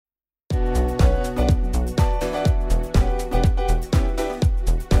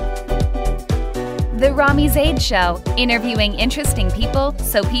The Rami Zaid Show, interviewing interesting people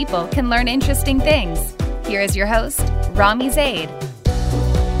so people can learn interesting things. Here is your host, Rami Zaid.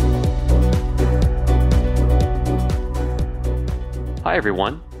 Hi,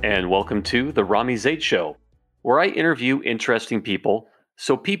 everyone, and welcome to The Rami Zaid Show, where I interview interesting people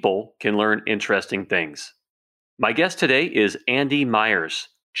so people can learn interesting things. My guest today is Andy Meyers,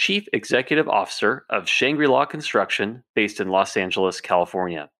 Chief Executive Officer of Shangrila Construction based in Los Angeles,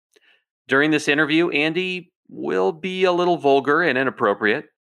 California. During this interview, Andy will be a little vulgar and inappropriate.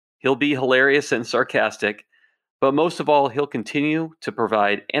 He'll be hilarious and sarcastic, but most of all, he'll continue to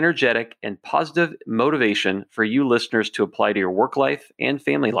provide energetic and positive motivation for you listeners to apply to your work life and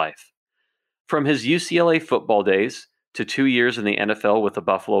family life. From his UCLA football days to 2 years in the NFL with the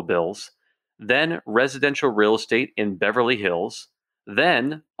Buffalo Bills, then residential real estate in Beverly Hills,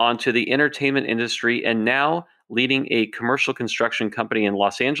 then onto the entertainment industry, and now leading a commercial construction company in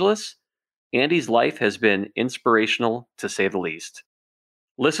Los Angeles, Andy's life has been inspirational to say the least.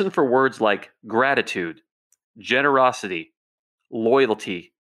 Listen for words like gratitude, generosity,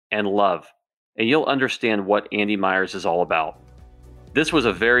 loyalty, and love, and you'll understand what Andy Meyers is all about. This was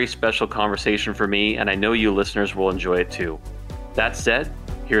a very special conversation for me, and I know you listeners will enjoy it too. That said,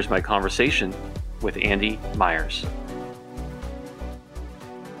 here's my conversation with Andy Meyers.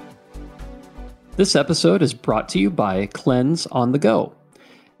 This episode is brought to you by Cleanse on the Go.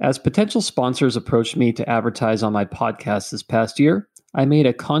 As potential sponsors approached me to advertise on my podcast this past year, I made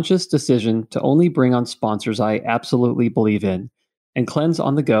a conscious decision to only bring on sponsors I absolutely believe in, and Cleanse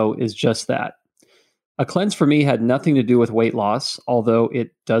on the Go is just that. A cleanse for me had nothing to do with weight loss, although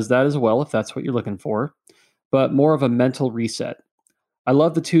it does that as well if that's what you're looking for, but more of a mental reset. I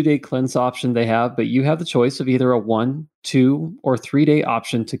love the 2-day cleanse option they have, but you have the choice of either a 1, 2, or 3-day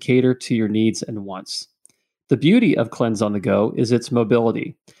option to cater to your needs and wants. The beauty of Cleanse on the Go is its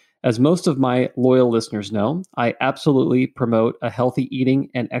mobility. As most of my loyal listeners know, I absolutely promote a healthy eating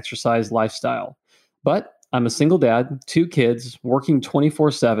and exercise lifestyle. But I'm a single dad, 2 kids, working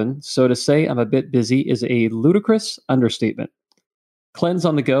 24/7, so to say I'm a bit busy is a ludicrous understatement. Cleanse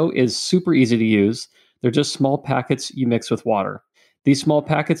on the Go is super easy to use. They're just small packets you mix with water. These small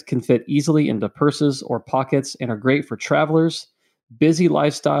packets can fit easily into purses or pockets and are great for travelers, busy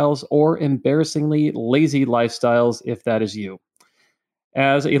lifestyles, or embarrassingly lazy lifestyles if that is you.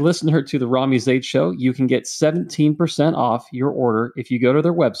 As a listener to the Rami Zaid Show, you can get 17% off your order if you go to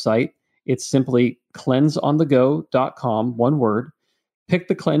their website. It's simply cleanseonthego.com, one word. Pick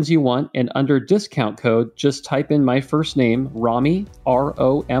the cleanse you want, and under discount code, just type in my first name, Rami,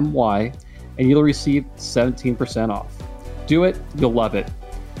 R-O-M-Y, and you'll receive 17% off. Do it, you'll love it.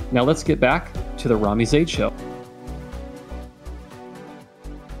 Now let's get back to the Rami Zaid Show.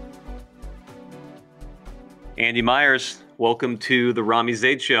 Andy Meyers, welcome to the Rami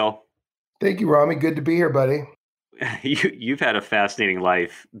Zaid Show. Thank you, Rami. Good to be here, buddy. You've had a fascinating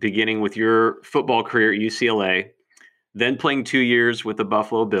life, beginning with your football career at UCLA, then playing 2 years with the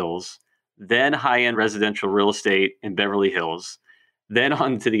Buffalo Bills, then high-end residential real estate in Beverly Hills, then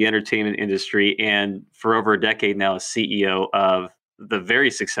on to the entertainment industry, and for over a decade now, as CEO of the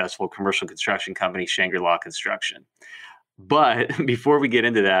very successful commercial construction company, Shangrila Construction. But before we get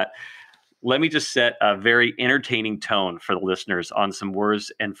into that, let me just set a very entertaining tone for the listeners on some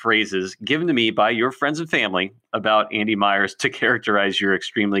words and phrases given to me by your friends and family about Andy Meyers to characterize your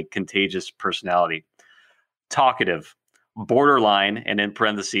extremely contagious personality. Talkative, borderline, and in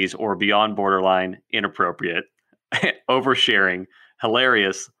parentheses, or beyond borderline, inappropriate, oversharing,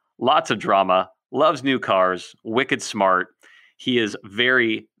 hilarious, lots of drama, loves new cars, wicked smart. He is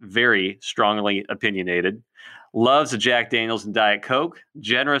very, very strongly opinionated. Loves a Jack Daniels and Diet Coke,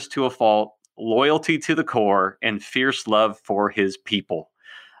 generous to a fault, loyalty to the core, and fierce love for his people.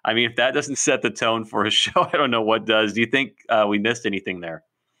 I mean, if that doesn't set the tone for a show, I don't know what does. Do you think we missed anything there?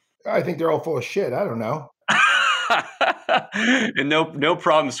 I think they're all full of shit. I don't know. And no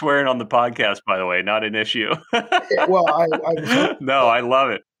problem swearing on the podcast, by the way, not an issue. Well, No, I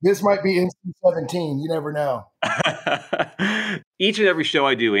love it. This might be instant 17. You never know. Each and every show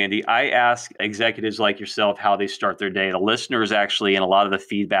I do, Andy, I ask executives like yourself how they start their day. The listeners actually, and a lot of the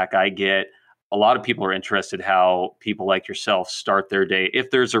feedback I get, a lot of people are interested how people like yourself start their day,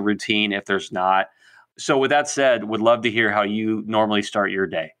 if there's a routine, if there's not. So with that said, would love to hear how you normally start your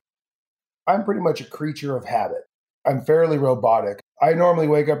day. I'm pretty much a creature of habit. I'm fairly robotic. I normally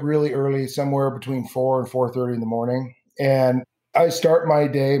wake up really early, somewhere between 4 and 4:30 in the morning. And I start my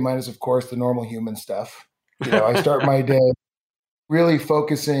day, minus, of course, the normal human stuff. I start my day really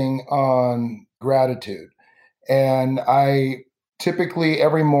focusing on gratitude. And I typically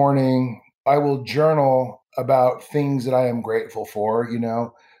every morning, I will journal about things that I am grateful for,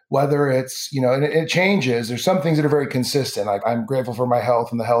 whether it's, and it changes. There's some things that are very consistent. Like I'm grateful for my health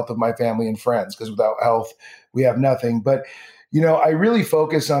and the health of my family and friends, because without health, we have nothing. But, I really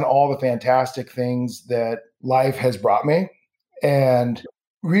focus on all the fantastic things that life has brought me, and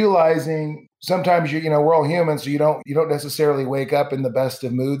realizing sometimes we're all human, so you don't necessarily wake up in the best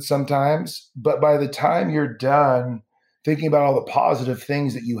of moods sometimes, but by the time you're done thinking about all the positive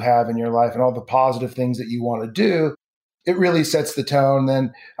things that you have in your life and all the positive things that you want to do, it really sets the tone.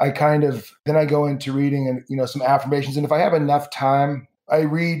 Then I go into reading and some affirmations, and if I have enough time, I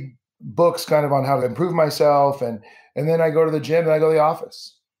read books kind of on how to improve myself, and then I go to the gym and I go to the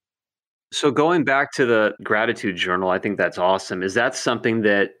office. So going back to the gratitude journal, I think that's awesome. Is that something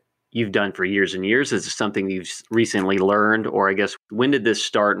that you've done for years and years? Is it something you've recently learned? Or I guess, when did this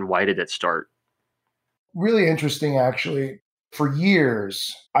start and why did it start? Really interesting, actually. For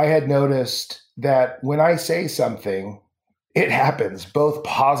years, I had noticed that when I say something, it happens, both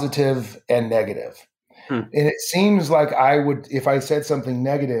positive and negative. And it seems like if I said something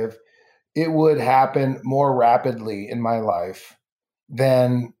negative, it would happen more rapidly in my life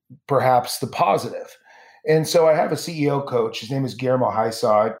than perhaps the positive. And so I have a CEO coach. His name is Guillermo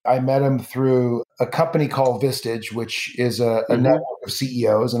Heisaw. I met him through a company called Vistage, which is a network of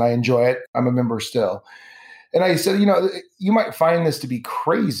CEOs, and I enjoy it. I'm a member still. And I said, you might find this to be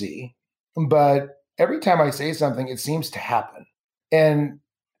crazy, but every time I say something, it seems to happen. And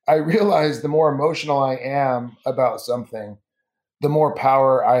I realize the more emotional I am about something, the more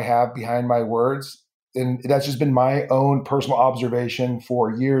power I have behind my words. And that's just been my own personal observation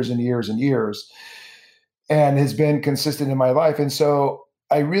for years and years and years, and has been consistent in my life. And so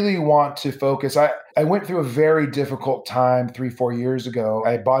I really want to focus. I went through a very difficult time 3-4 years ago.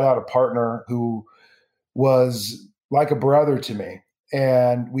 I bought out a partner who was like a brother to me.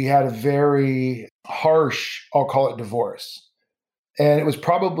 And we had a very harsh, I'll call it, divorce. And it was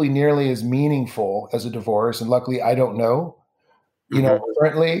probably nearly as meaningful as a divorce. And luckily, I don't know.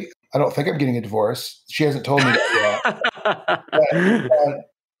 Currently, I don't think I'm getting a divorce. She hasn't told me that yet.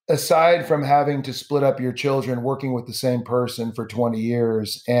 But aside from having to split up your children, working with the same person for 20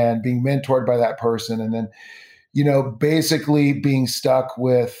 years and being mentored by that person, and then, basically being stuck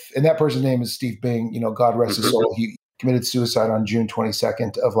with, and that person's name is Steve Bing, God rest his soul. He committed suicide on June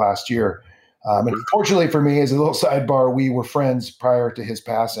 22nd of last year. And fortunately for me, as a little sidebar, we were friends prior to his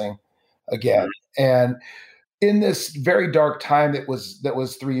passing again. And in this very dark time that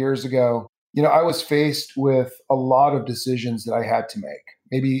was 3 years ago, I was faced with a lot of decisions that I had to make,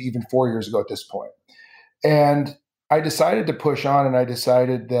 maybe even 4 years ago at this point. And I decided to push on, and I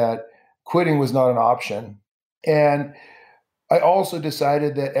decided that quitting was not an option. And I also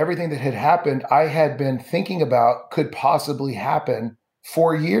decided that everything that had happened, I had been thinking about could possibly happen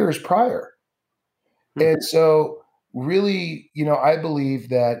 4 years prior. And so really, I believe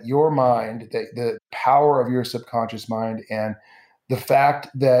that your mind, the power of your subconscious mind, and the fact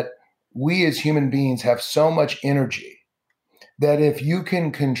that we as human beings have so much energy, that if you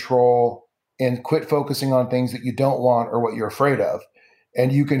can control and quit focusing on things that you don't want or what you're afraid of,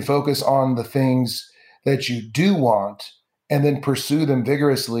 and you can focus on the things that you do want and then pursue them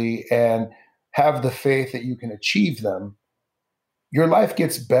vigorously and have the faith that you can achieve them, your life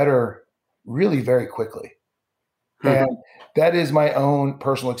gets better really very quickly. And that is my own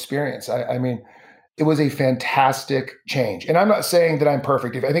personal experience. I mean, it was a fantastic change. And I'm not saying that I'm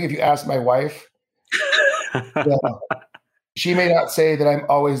perfect. I think if you ask my wife, she may not say that I'm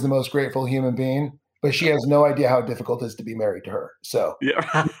always the most grateful human being, but she has no idea how difficult it is to be married to her. So,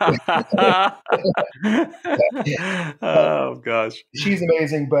 oh gosh, she's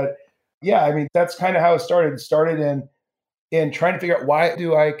amazing. But yeah, I mean, that's kind of how it started. It started in trying to figure out, why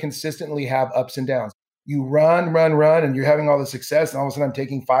do I consistently have ups and downs? You run, and you're having all the success, and all of a sudden I'm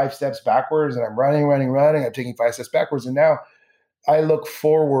taking 5 steps backwards, and I'm running. I'm taking 5 steps backwards. And now I look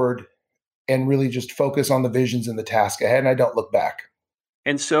forward and really just focus on the visions and the task ahead, and I don't look back.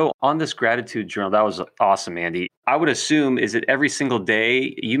 And so on this gratitude journal, that was awesome, Andy. I would assume, is it every single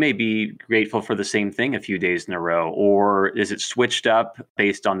day you may be grateful for the same thing a few days in a row, or is it switched up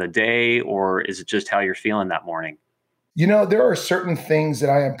based on the day, or is it just how you're feeling that morning? There are certain things that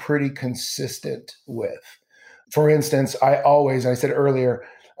I am pretty consistent with. For instance, I said earlier,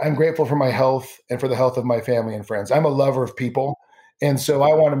 I'm grateful for my health and for the health of my family and friends. I'm a lover of people. And so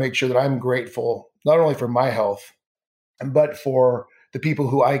I want to make sure that I'm grateful, not only for my health, but for the people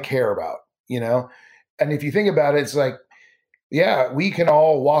who I care about, And if you think about it, it's like, yeah, we can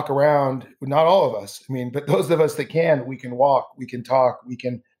all walk around, not all of us. I mean, but those of us that can, we can walk, we can talk, we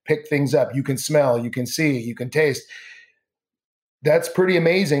can pick things up. You can smell, you can see, you can taste. That's pretty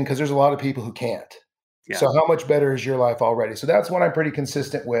amazing, because there's a lot of people who can't. Yeah. So how much better is your life already? So that's one I'm pretty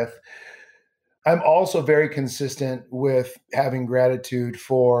consistent with. I'm also very consistent with having gratitude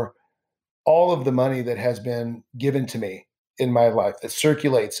for all of the money that has been given to me in my life, that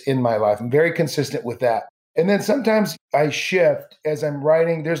circulates in my life. I'm very consistent with that. And then sometimes I shift as I'm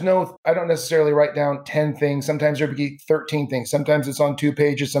writing. I don't necessarily write down 10 things. Sometimes there'll be 13 things. Sometimes it's on 2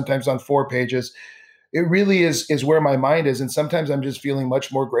 pages, sometimes on 4 pages. It really is where my mind is. And sometimes I'm just feeling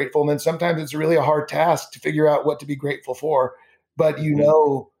much more grateful. And then sometimes it's really a hard task to figure out what to be grateful for. But you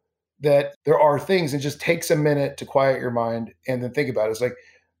know that there are things, it just takes a minute to quiet your mind and then think about it. It's like,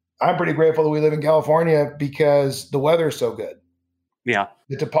 I'm pretty grateful that we live in California because the weather is so good. Yeah.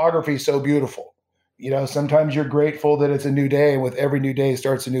 The topography is so beautiful. Sometimes you're grateful that it's a new day, and with every new day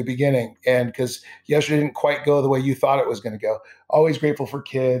starts a new beginning. And because yesterday didn't quite go the way you thought it was going to go. Always grateful for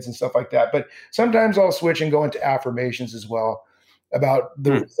kids and stuff like that. But sometimes I'll switch and go into affirmations as well about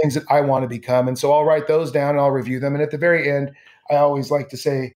the things that I want to become. And so I'll write those down and I'll review them. And at the very end, I always like to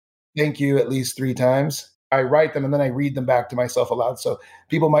say thank you at least 3 times. I write them and then I read them back to myself aloud. So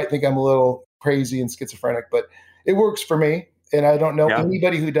people might think I'm a little crazy and schizophrenic, but it works for me. And I don't know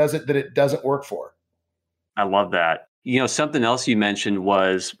anybody who does it that it doesn't work for. I love that. Something else you mentioned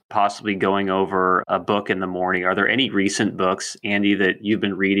was possibly going over a book in the morning. Are there any recent books, Andy, that you've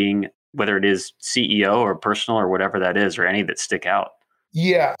been reading, whether it is CEO or personal or whatever that is, or any that stick out?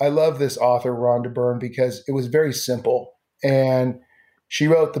 Yeah, I love this author, Rhonda Byrne, because it was very simple. And she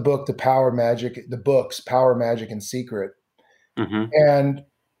wrote the books, Power, Magic, and Secret. Mm-hmm. And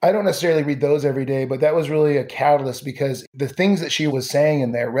I don't necessarily read those every day, but that was really a catalyst because the things that she was saying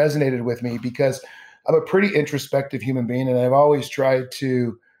in there resonated with me because I'm a pretty introspective human being. And I've always tried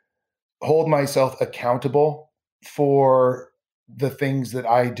to hold myself accountable for the things that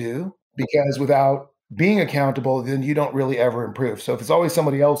I do, because without being accountable, then you don't really ever improve. So if it's always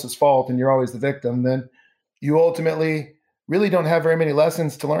somebody else's fault and you're always the victim, then you ultimately really don't have very many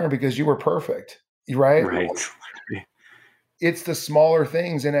lessons to learn because you were perfect, right? Right. It's the smaller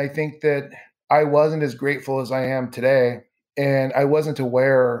things. And I think that I wasn't as grateful as I am today. And I wasn't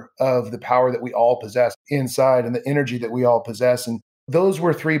aware of the power that we all possess inside and the energy that we all possess. And those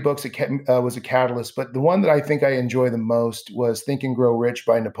were 3 books that was a catalyst. But the one that I think I enjoy the most was Think and Grow Rich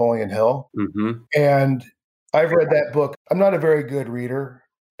by Napoleon Hill. Mm-hmm. And I've read that book. I'm not a very good reader.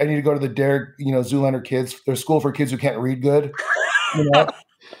 I need to go to the Zoolander kids, their school for kids who can't read good.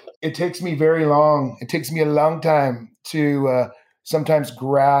 It takes me very long. It takes me a long time to sometimes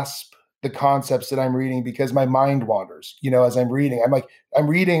grasp the concepts that I'm reading because my mind wanders, as I'm reading. I'm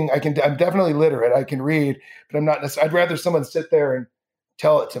reading, I'm definitely literate. I can read, but I'm not necessarily, I'd rather someone sit there and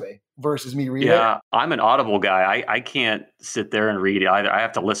tell it to me versus me read it. Yeah, I'm an Audible guy. I can't sit there and read either. I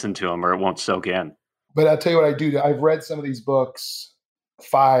have to listen to them or it won't soak in. But I'll tell you what I do. I've read some of these books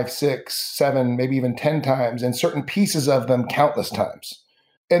 5, 6, 7, maybe even 10 times, and certain pieces of them countless times.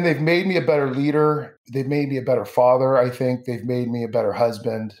 And they've made me a better leader. They've made me a better father, I think. They've made me a better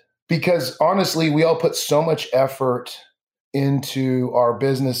husband. Because honestly, we all put so much effort into our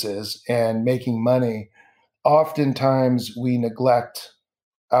businesses and making money. Oftentimes, we neglect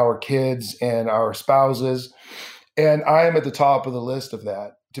our kids and our spouses. And I am at the top of the list of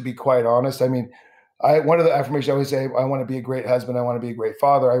that, to be quite honest. I mean, one of the affirmations I always say, I want to be a great husband. I want to be a great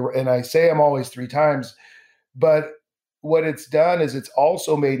father. And I say I'm always 3 times. But what it's done is it's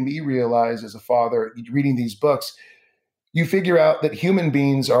also made me realize as a father, reading these books, you figure out that human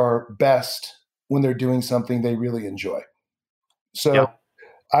beings are best when they're doing something they really enjoy. So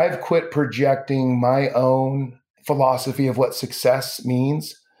I've quit projecting my own philosophy of what success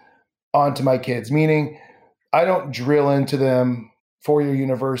means onto my kids, meaning I don't drill into them 4-year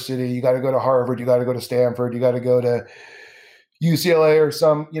university. You got to go to Harvard. You got to go to Stanford. You got to go to UCLA or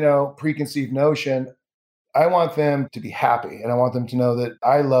some, preconceived notion. I want them to be happy. And I want them to know that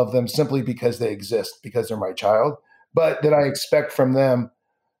I love them simply because they exist, because they're my child, but that I expect from them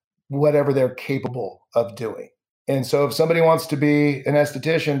whatever they're capable of doing. And so if somebody wants to be an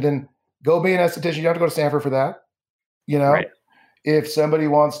esthetician, then go be an esthetician. You don't have to go to Stanford for that. Right. If somebody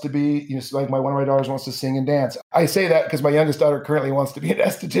wants to be, like one of my daughters wants to sing and dance. I say that because my youngest daughter currently wants to be an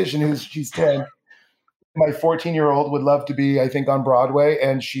esthetician she's 10. My 14-year-old would love to be, I think, on Broadway,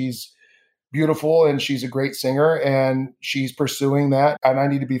 and she's beautiful and she's a great singer and she's pursuing that. And I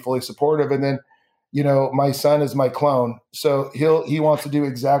need to be fully supportive. And then, my son is my clone. So he wants to do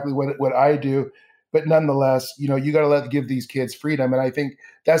exactly what I do. But nonetheless, you got to give these kids freedom. And I think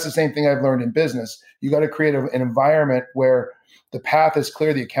that's the same thing I've learned in business. You got to create an environment where the path is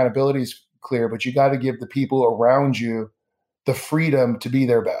clear, the accountability is clear, but you got to give the people around you the freedom to be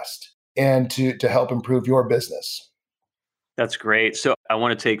their best and to help improve your business. That's great. So I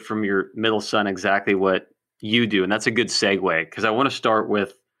want to take from your middle son exactly what you do. And that's a good segue because I want to start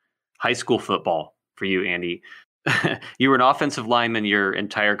with high school football for you, Andy. You were an offensive lineman your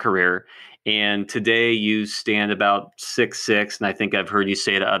entire career. And today you stand about 6'6", and I think I've heard you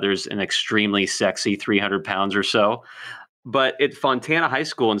say to others, an extremely sexy 300 pounds or so. But at Fontana High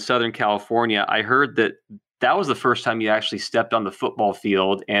School in Southern California, I heard that that was the first time you actually stepped on the football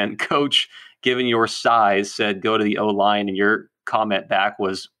field, and coach, given your size, said, go to the O-line, and your comment back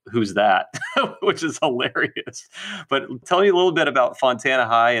was, who's that? Which is hilarious. But tell me a little bit about Fontana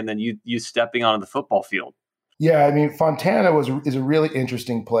High and then you stepping onto the football field. Yeah, I mean, Fontana is a really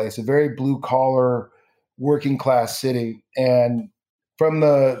interesting place, a very blue-collar, working-class city. And from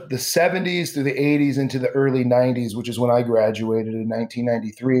the 70s through the 80s into the early 90s, which is when I graduated in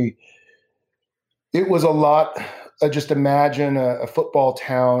 1993, it was a lot. Just imagine a football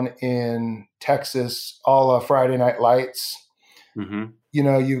town in Texas, a la Friday Night Lights. Mm-hmm. You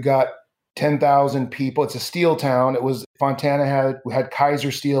know, you've got 10,000 people. It's a steel town. Fontana had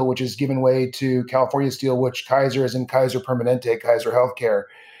Kaiser Steel, which is given way to California Steel, which Kaiser is in Kaiser Permanente, Kaiser Healthcare.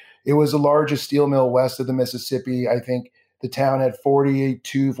 It was the largest steel mill west of the Mississippi. I think the town had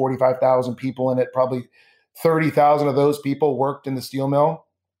 45,000 people in it. Probably 30,000 of those people worked in the steel mill.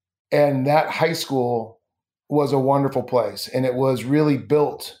 And that high school was a wonderful place. And it was really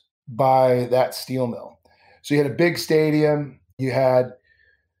built by that steel mill. So you had a big stadium. You had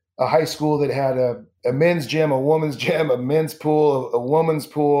a high school that had a men's gym, a women's gym, a men's pool, a women's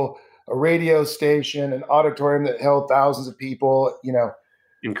pool, a radio station, an auditorium that held thousands of people,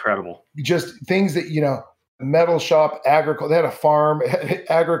 Incredible. Just things that, metal shop, agriculture, they had a farm,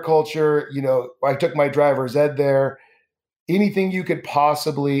 agriculture, I took my driver's ed there. Anything you could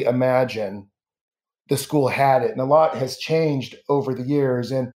possibly imagine, the school had it. And a lot has changed over the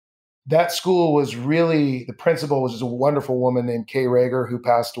years. And that school was really, the principal was just a wonderful woman named Kay Rager, who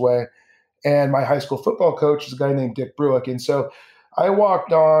passed away. And my high school football coach is a guy named Dick Bruick. And so I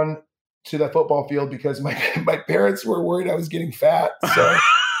walked on to the football field because my parents were worried I was getting fat. So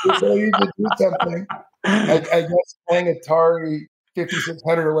they needed to do something. I guess playing Atari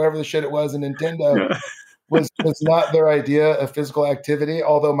 5600 or whatever the shit it was, and Nintendo was not their idea of physical activity,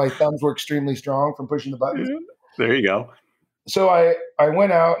 although my thumbs were extremely strong from pushing the buttons. There you go. So I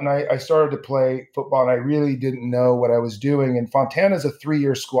went out and I started to play football, and I really didn't know what I was doing. And Fontana is a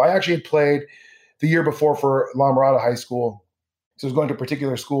 3-year school. I actually had played the year before for La Mirada High School. So I was going to a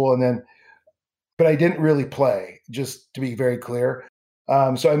particular school, but I didn't really play, just to be very clear.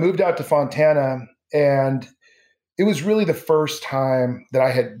 So I moved out to Fontana, and it was really the first time that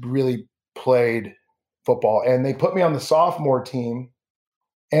I had really played football. And they put me on the sophomore team,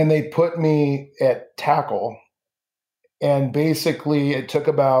 and they put me at tackle. And basically, it took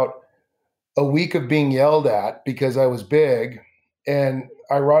about a week of being yelled at because I was big. And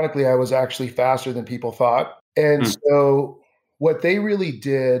ironically, I was actually faster than people thought. And so what they really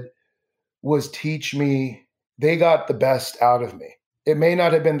did was teach me, they got the best out of me. It may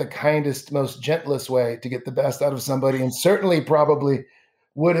not have been the kindest, most gentlest way to get the best out of somebody, and certainly probably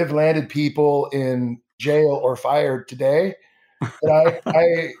would have landed people in jail or fired today. But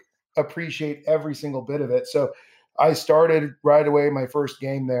I appreciate every single bit of it. So I started right away my first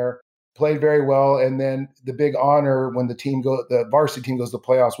game there, played very well, and then the big honor when the varsity team goes to the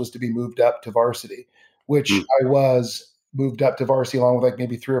playoffs was to be moved up to varsity, which I was moved up to varsity along with like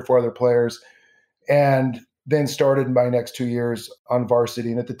maybe 3 or 4 other players, and then started my next 2 years on varsity.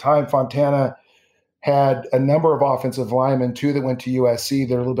 And at the time, Fontana had a number of offensive linemen, 2 that went to USC,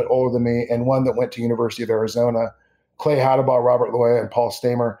 they're a little bit older than me, and 1 that went to University of Arizona, Clay Hadabah, Robert Loya, and Paul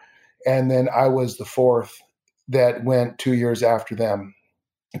Stamer. And then I was the 4th that went 2 years after them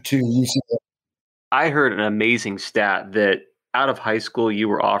to UCLA. I heard an amazing stat that out of high school, you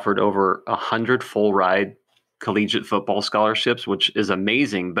were offered over 100 full ride collegiate football scholarships, which is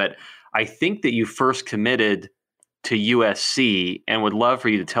amazing. But I think that you first committed to USC, and would love for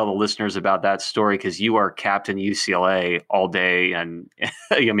you to tell the listeners about that story, because you are Captain UCLA all day. And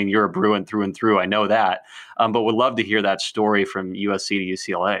I mean, you're a Bruin through and through. I know that. But would love to hear that story from USC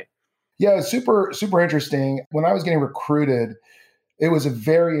to UCLA. Yeah, it's super, super interesting. When I was getting recruited, it was a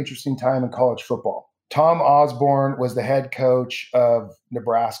very interesting time in college football. Tom Osborne was the head coach of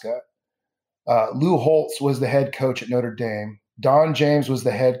Nebraska. Lou Holtz was the head coach at Notre Dame. Don James was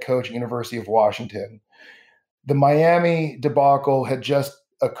the head coach at University of Washington. The Miami debacle had just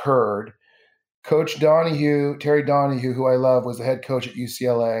occurred. Coach Terry Donahue, who I love, was the head coach at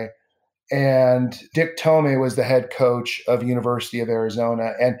UCLA. And Dick Tomei was the head coach of University of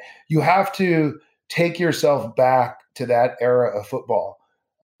Arizona. And you have to take yourself back to that era of football.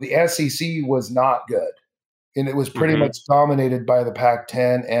 The SEC was not good. And it was pretty much dominated by the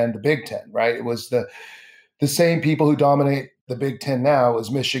Pac-10 and the Big Ten, right? It was the same people who dominate the Big Ten now as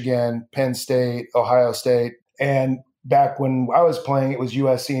Michigan, Penn State, Ohio State. And back when I was playing, it was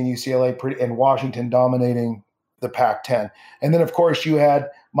USC and UCLA and Washington dominating the Pac-10. And then, of course, you had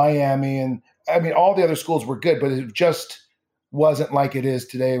Miami. And I mean, all the other schools were good, but it just wasn't like it is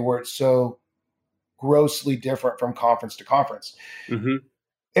today where it's so grossly different from conference to conference.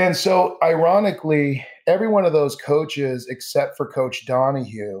 And so, ironically, every one of those coaches, except for Coach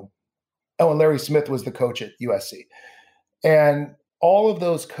Donahue, and Larry Smith was the coach at USC. And all of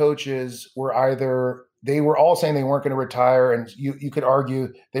those coaches were they were all saying they weren't going to retire. And you could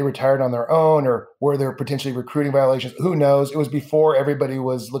argue they retired on their own, or were there potentially recruiting violations? Who knows? It was before everybody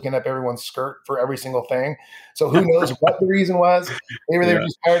was looking up everyone's skirt for every single thing. So who knows what the reason was? Maybe they were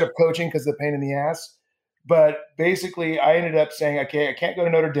just tired of coaching because of the pain in the ass. But basically, I ended up saying, okay, I can't go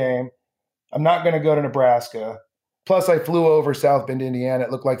to Notre Dame. I'm not going to go to Nebraska. Plus, I flew over South Bend, Indiana.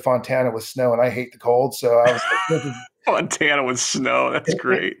 It looked like Fontana with snow, and I hate the cold. So I was like, Fontana with snow. That's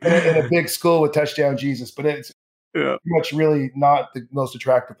great. In a big school with touchdown Jesus, but it's pretty much really not the most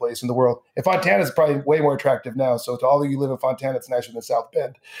attractive place in the world. And Fontana is probably way more attractive now. So to all of you who live in Fontana, it's nicer than South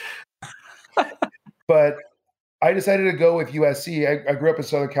Bend. But I decided to go with USC. I grew up in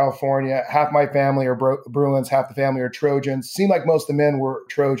Southern California. Half my family are Bruins, half the family are Trojans. Seemed like most of the men were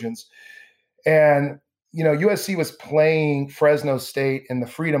Trojans. And, USC was playing Fresno State in the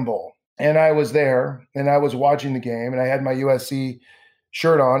Freedom Bowl. And I was there, and I was watching the game, and I had my USC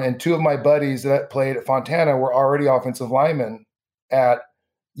shirt on. And two of my buddies that played at Fontana were already offensive linemen at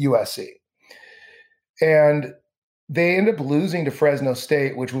USC. And they ended up losing to Fresno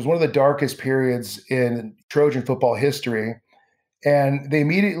State, which was one of the darkest periods in Trojan football history. And they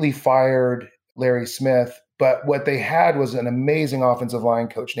immediately fired Larry Smith. But what they had was an amazing offensive line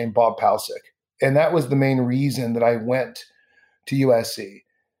coach named Bob Palcic. And that was the main reason that I went to USC.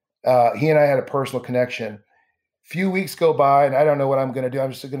 He and I had a personal connection. Few weeks go by, and I don't know what I'm going to do.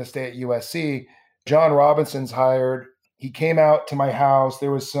 I'm just going to stay at USC. John Robinson's hired. He came out to my house.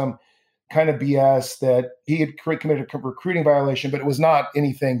 There was some kind of BS that he had committed a recruiting violation, but it was not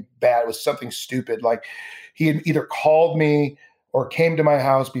anything bad. It was something stupid. Like he had either called me or came to my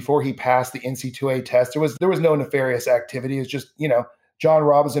house before he passed the NC2A test. There was no nefarious activity. It was just, John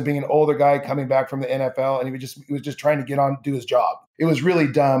Robinson being an older guy coming back from the NFL, and he was just trying to do his job. It was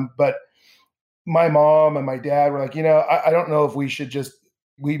really dumb. But my mom and my dad were like, I don't know if we should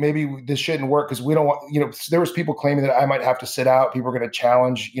maybe this shouldn't work because we don't want, there was people claiming that I might have to sit out. People were going to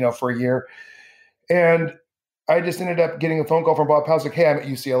challenge, for a year. And I just ended up getting a phone call from Bob Palcic, hey, I'm at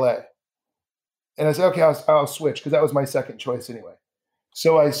UCLA. And I said, okay, I'll switch because that was my second choice anyway.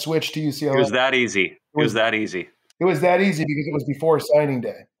 So I switched to UCLA. It was that easy. It was that easy because it was before signing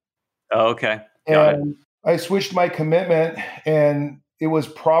day. Oh, okay. Got it. I switched my commitment, and it was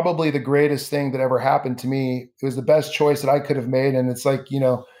probably the greatest thing that ever happened to me. It was the best choice that I could have made. And it's like,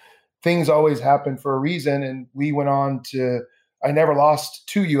 things always happen for a reason. And we went on I never lost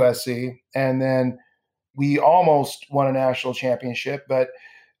to USC. And then we almost won a national championship, but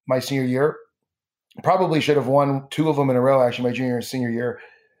my senior year, probably should have won two of them in a row, actually, my junior and senior year.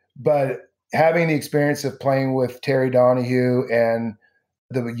 But having the experience of playing with Terry Donahue and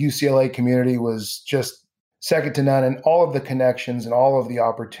the UCLA community was just second to none. And all of the connections and all of the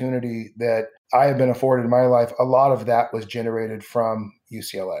opportunity that I have been afforded in my life, a lot of that was generated from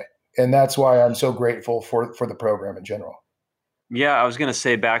UCLA. And that's why I'm so grateful for the program in general. Yeah, I was going to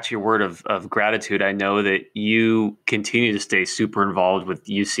say, back to your word of gratitude, I know that you continue to stay super involved with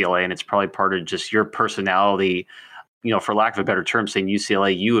UCLA, and it's probably part of just your personality, for lack of a better term, saying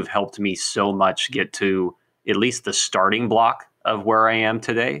UCLA, you have helped me so much get to at least the starting block of where I am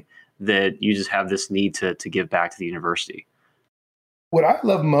today, that you just have this need to give back to the university. What I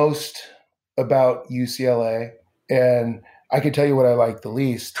love most about UCLA, and I can tell you what I like the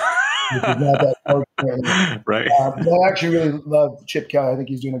least, which is not that hard. Right. I actually really love Chip Kelly. I think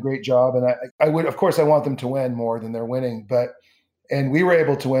he's doing a great job. And I would, of course, I want them to win more than they're winning. And we were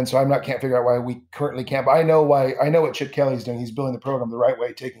able to win, so can't figure out why we currently can't. But I know why. I know what Chip Kelly's doing. He's building the program the right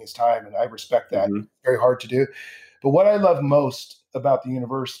way, taking his time, and I respect that. Mm-hmm. Very hard to do. But what I love most about the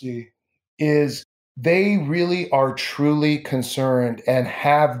university is they really are truly concerned, and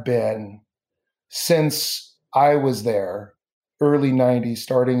have been since I was there, early 90s,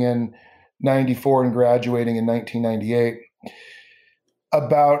 starting in 94 and graduating in 1998,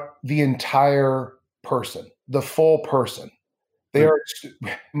 about the entire person, the full person. They are.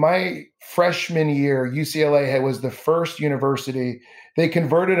 My freshman year, UCLA was the first university. They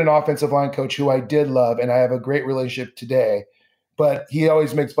converted an offensive line coach who I did love, and I have a great relationship today. but he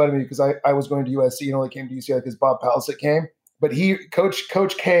always makes fun of me because I was going to USC and only came to UCLA because Bob Palicic came. But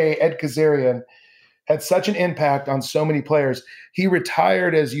Coach K, Ed Kazarian, had such an impact on so many players. He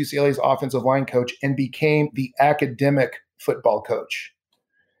retired as UCLA's offensive line coach and became the academic football coach.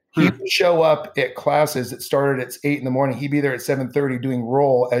 He would show up at classes that started at 8 a.m. He'd be there at 7:30 doing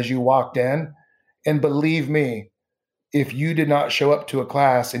roll as you walked in. And believe me, if you did not show up to a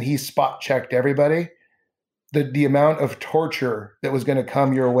class and he spot checked everybody, the amount of torture that was going to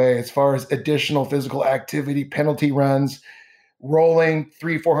come your way as far as additional physical activity, penalty runs, rolling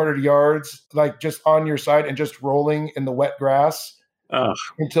 300-400 yards, like just on your side and just rolling in the wet grass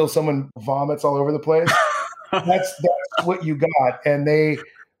until someone vomits all over the place. That's what you got. And they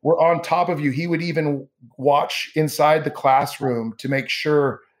were on top of you. He would even watch inside the classroom to make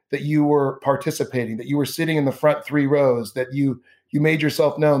sure that you were participating, that you were sitting in the front 3 rows, that you made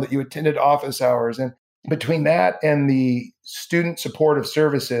yourself known, that you attended office hours. And between that and the student supportive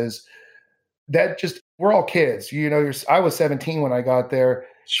services, that just, we're all kids. I was 17 when I got there.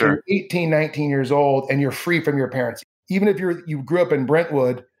 Sure. So you're 18, 19 years old, and you're free from your parents. Even if you grew up in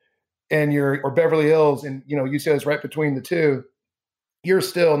Brentwood and or Beverly Hills, and UCLA is right between the two, you're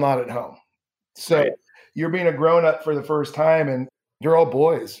still not at home. So You're being a grown up for the first time, and you're all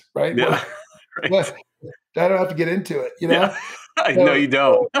boys, right? Yeah. But I don't have to get into it, Yeah. No, you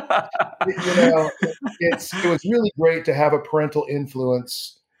don't. It was really great to have a parental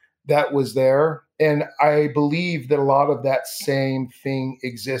influence that was there. And I believe that a lot of that same thing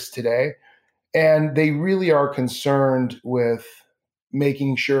exists today. And they really are concerned with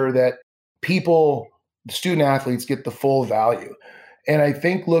making sure that student athletes get the full value. And I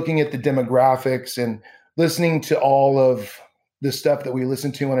think looking at the demographics and listening to all of the stuff that we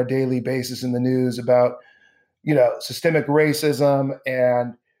listen to on a daily basis in the news about, systemic racism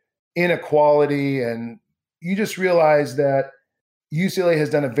and inequality, and you just realize that UCLA has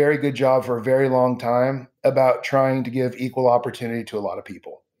done a very good job for a very long time about trying to give equal opportunity to a lot of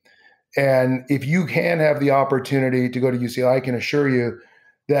people. And if you can have the opportunity to go to UCLA, I can assure you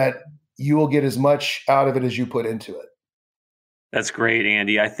that you will get as much out of it as you put into it. That's great,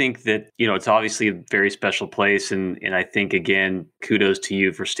 Andy. I think that, it's obviously a very special place. And I think, again, kudos to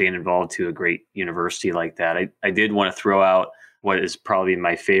you for staying involved to a great university like that. I did want to throw out what is probably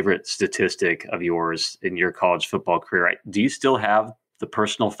my favorite statistic of yours in your college football career. Do you still have the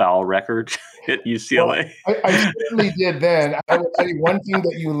personal foul record at UCLA? Well, I certainly did then. I will tell you one thing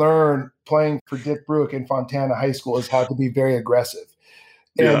that you learn playing for Dick Bruick in Fontana High School is how to be very aggressive.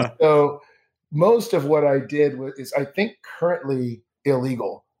 And so most of what I did is, I think, currently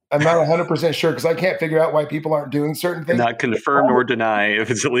illegal. I'm not 100% sure because I can't figure out why people aren't doing certain things. Not confirm nor deny if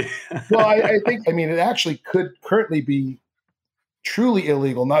it's illegal. Well, I think, it actually could currently be truly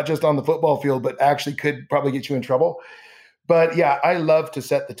illegal, not just on the football field, but actually could probably get you in trouble. But yeah, I love to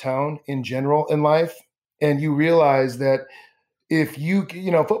set the tone in general in life. And you realize that if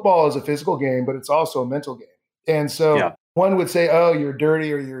football is a physical game, but it's also a mental game. And so one would say, oh, you're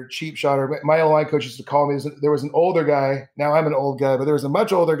dirty or you're a cheap shot. Or my O-line coach used to call me, there was an older guy. Now I'm an old guy, but there was a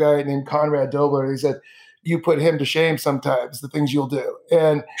much older guy named Conrad Dobler. He said, you put him to shame sometimes, the things you'll do.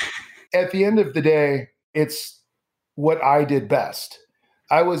 And at the end of the day, it's what I did best.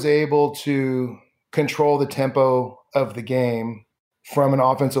 I was able to control the tempo of the game from an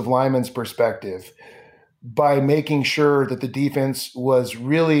offensive lineman's perspective by making sure that the defense was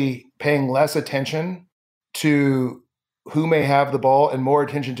really paying less attention to who may have the ball and more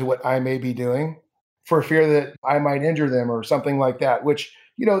attention to what I may be doing for fear that I might injure them or something like that, which,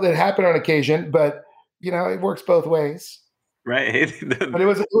 that happened on occasion, but, it works both ways. Right. But it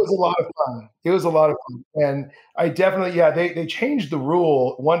was a lot of fun. It was a lot of fun. And I definitely, they changed the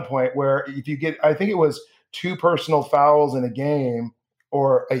rule at one point where if you get, I think it was 2 personal fouls in a game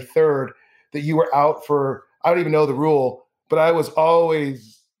or a third, that you were out for, I don't even know the rule, but I was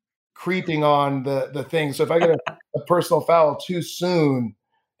always creeping on the thing. So if I get a personal foul too soon,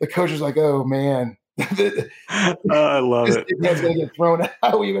 the coach is like, oh man, I love it. It's going to get thrown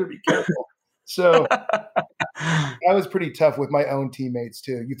out. We better be careful. So I was pretty tough with my own teammates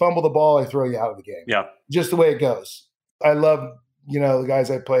too. You fumble the ball, I throw you out of the game. Yeah. Just the way it goes. I love, the guys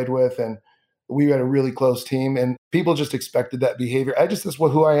I played with, and we had a really close team, and people just expected that behavior. That's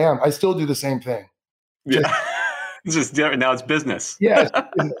who I am. I still do the same thing. Yeah. Just now it's business. Yeah. It's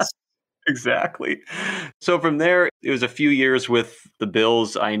business. Exactly. So from there, it was a few years with the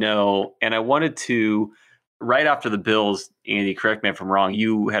Bills, I know, and I wanted to, right after the Bills, Andy, correct me if I'm wrong,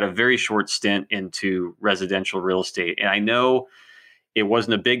 you had a very short stint into residential real estate. And I know it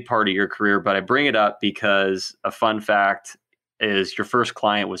wasn't a big part of your career, but I bring it up because a fun fact is your first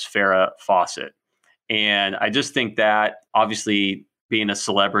client was Farrah Fawcett. And I just think that obviously being a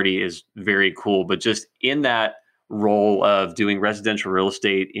celebrity is very cool, but just in that role of doing residential real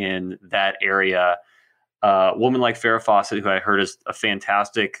estate in that area, a woman like Farrah Fawcett, who I heard is a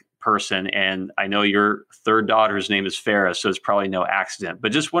fantastic person, and I know your third daughter's name is Farrah, so it's probably no accident,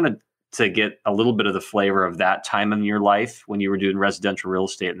 but just wanted to get a little bit of the flavor of that time in your life when you were doing residential real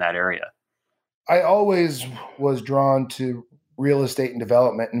estate in that area. I always was drawn to real estate and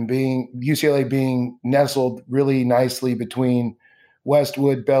development, and being UCLA being nestled really nicely between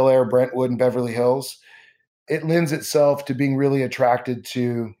Westwood, Bel Air, Brentwood, and Beverly Hills. It lends itself to being really attracted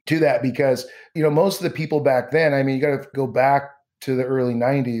to that because, most of the people back then, I mean, you got to go back to the early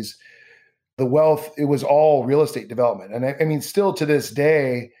 90s, the wealth, it was all real estate development. And I mean, still to this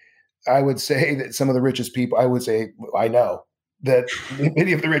day, I would say that some of the richest people, I know that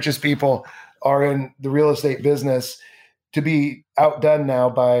many of the richest people are in the real estate business, to be outdone now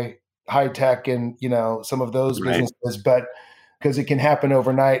by high tech and, some of those businesses, but because it can happen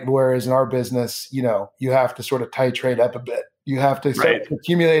overnight. Whereas in our business, you have to sort of titrate up a bit. You have to start to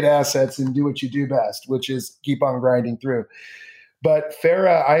accumulate assets and do what you do best, which is keep on grinding through. But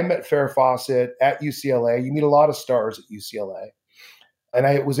I met Farrah Fawcett at UCLA. You meet a lot of stars at UCLA. And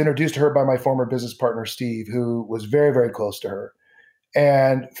I was introduced to her by my former business partner, Steve, who was very, very close to her.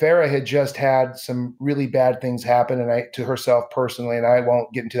 And Farrah had just had some really bad things happen to herself personally, and I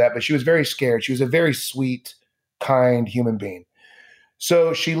won't get into that, but she was very scared. She was a very sweet, kind human being.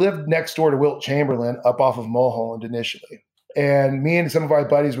 So she lived next door to Wilt Chamberlain up off of Mulholland initially. And me and some of my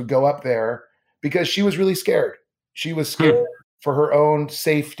buddies would go up there because she was really scared. She was scared for her own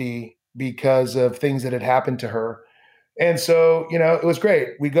safety because of things that had happened to her. And so, it was great.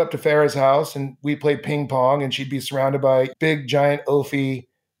 We'd go up to Farrah's house and we played ping pong, and she'd be surrounded by big, giant, oafy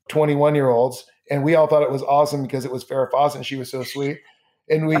 21-year-olds. And we all thought it was awesome because it was Farrah Fawcett and she was so sweet.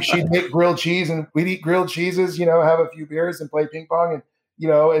 And she'd make grilled cheese and we'd eat grilled cheeses, have a few beers and play ping pong. And,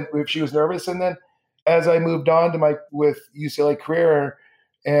 and if she was nervous. And then as I moved on to with UCLA career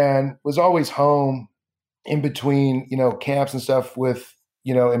and was always home in between, camps and stuff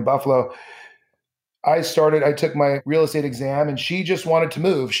in Buffalo, I took my real estate exam, and she just wanted to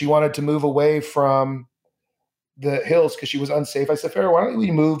move. She wanted to move away from the hills because she was unsafe. I said, Farrah, why don't we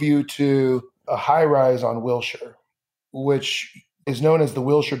move you to a high rise on Wilshire, which is known as the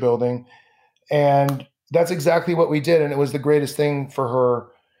Wilshire Building. And that's exactly what we did. And it was the greatest thing for her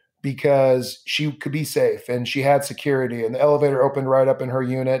because she could be safe and she had security, and the elevator opened right up in her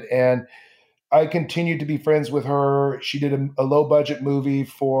unit. And I continued to be friends with her. She did a low budget movie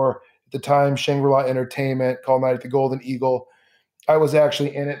for the time Shangrila Entertainment called Night at the Golden Eagle. I was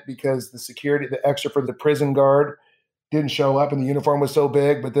actually in it because the extra for the prison guard didn't show up and the uniform was so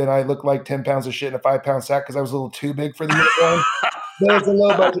big, but then I looked like 10 pounds of shit in a 5-pound sack because I was a little too big for the uniform. But it's a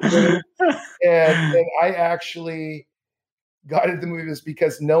low budget movie. And I actually got into the movie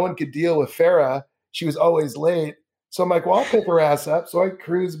because no one could deal with Farrah. She was always late. So I'm like, well, I'll pick her ass up. So I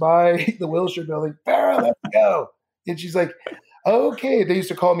cruise by the Wilshire Building. Farrah, let's go. And she's like, okay. They used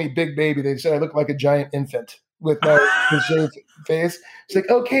to call me Big Baby. They said I looked like a giant infant with my shaved face. She's like,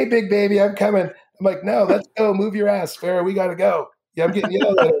 okay, Big Baby, I'm coming. I'm like, no, let's go. Move your ass, Farrah. We got to go. Yeah, I'm getting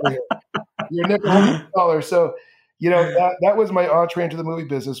yelled at over here. You're $100. So, that was my entree into the movie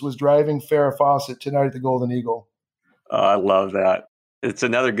business, was driving Farrah Fawcett to Night at the Golden Eagle. Oh, I love that. It's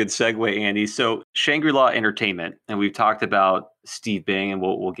another good segue, Andy. So Shangrila Entertainment, and we've talked about Steve Bing, and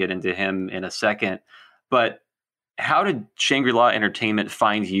we'll get into him in a second. But how did Shangrila Entertainment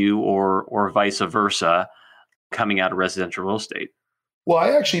find you, or vice versa, coming out of residential real estate? Well,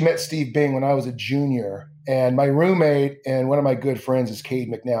 I actually met Steve Bing when I was a junior, and my roommate and one of my good friends is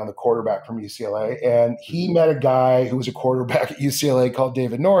Cade McNown, the quarterback from UCLA. And he met a guy who was a quarterback at UCLA called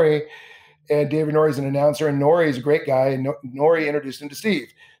David Norrie. And David Norrie's an announcer, and Norrie's a great guy. And Norrie introduced him to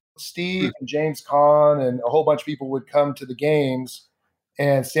Steve. Steve and James Caan and a whole bunch of people would come to the games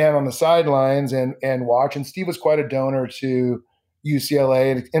and stand on the sidelines and watch. And Steve was quite a donor to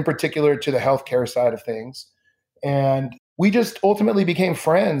UCLA, and in particular to the healthcare side of things. And we just ultimately became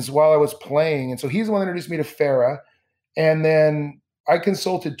friends while I was playing. And so he's the one that introduced me to Farrah. And then I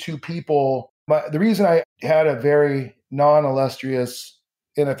consulted two people. The reason I had a very non-illustrious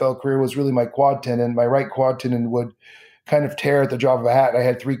NFL career was really my quad tendon. My right quad tendon would kind of tear at the drop of a hat. I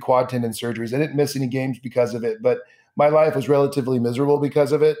had 3 quad tendon surgeries. I didn't miss any games because of it, but my life was relatively miserable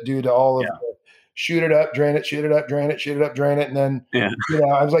because of it, due to all of the shoot it up, drain it, shoot it up, drain it, shoot it up, drain it. And then,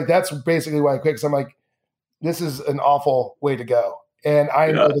 I was like, that's basically why I quit. Cause I'm like, this is an awful way to go. And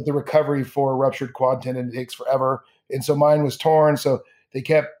I know that the recovery for a ruptured quad tendon takes forever. And so mine was torn. So they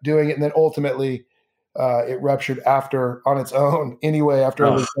kept doing it. And then ultimately it ruptured on its own anyway, after I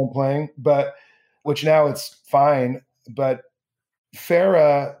was done playing. But which now it's fine. But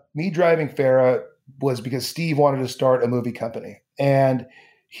me driving Farah was because Steve wanted to start a movie company. And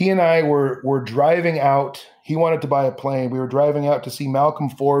he and I were driving out. He wanted to buy a plane. We were driving out to see Malcolm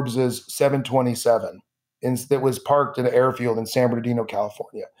Forbes's 727 that was parked in an airfield in San Bernardino,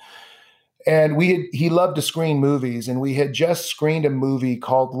 California. And he loved to screen movies, and we had just screened a movie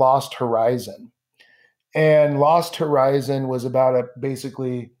called Lost Horizon. And Lost Horizon was about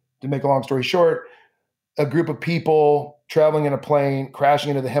basically, to make a long story short, a group of people traveling in a plane, crashing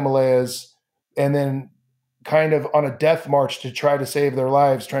into the Himalayas, and then kind of on a death march to try to save their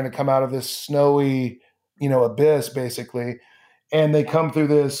lives, trying to come out of this snowy, abyss, basically. And they come through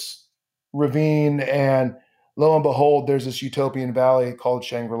this ravine, and lo and behold, there's this utopian valley called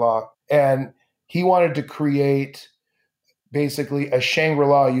Shangrila. And he wanted to create basically a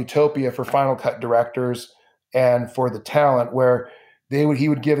Shangri-La utopia for Final Cut directors and for the talent, where he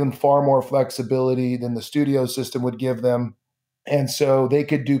would give them far more flexibility than the studio system would give them. And so they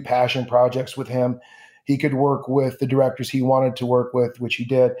could do passion projects with him. He could work with the directors he wanted to work with, which he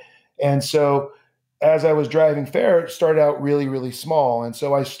did. And so as I was driving Fair, it started out really, really small. And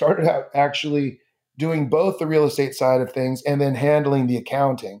so I started out actually doing both the real estate side of things and then handling the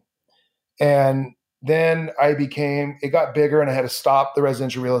accounting. And then it got bigger, and I had to stop the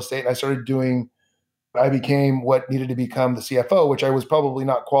residential real estate. And I became what needed to become the CFO, which I was probably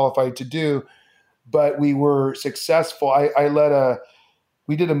not qualified to do, but we were successful.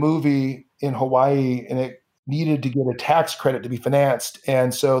 We did a movie in Hawaii, and it needed to get a tax credit to be financed.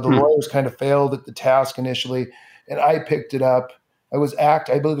 And so the lawyers kind of failed at the task initially, and I picked it up. I believe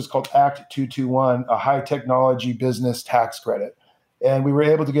it was called Act 221, a high technology business tax credit. And we were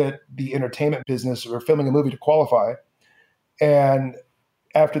able to get the entertainment business, we were filming a movie, to qualify. And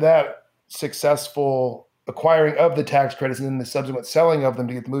after that successful acquiring of the tax credits and then the subsequent selling of them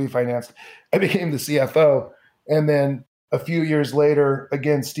to get the movie financed, I became the CFO. And then a few years later,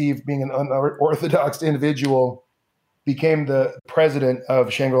 again, Steve, being an unorthodox individual, became the president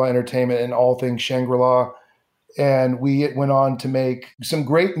of Shangri-La Entertainment and all things Shangri-La. And we went on to make some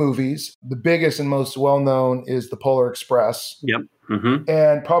great movies. The biggest and most well-known is The Polar Express. Yep. Mm-hmm.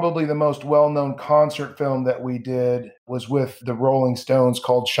 And probably the most well-known concert film that we did was with the Rolling Stones,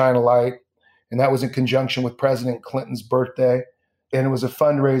 called Shine a Light. And that was in conjunction with President Clinton's birthday. And it was a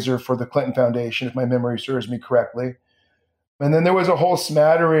fundraiser for the Clinton Foundation, if my memory serves me correctly. And then there was a whole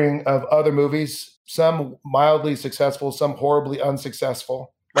smattering of other movies, some mildly successful, some horribly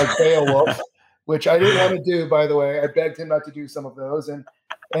unsuccessful, like Beowulf, which I didn't want to do, by the way. I begged him not to do some of those. And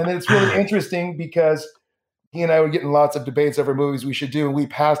then it's really interesting because he and I were getting lots of debates over movies we should do, and we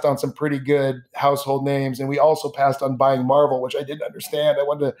passed on some pretty good household names, and we also passed on buying Marvel, which I didn't understand.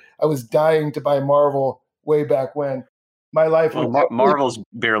 I was dying to buy Marvel way back when. My life. Marvel's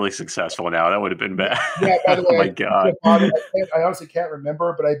barely successful now. That would have been bad. Yeah, by the way, oh my God. I honestly can't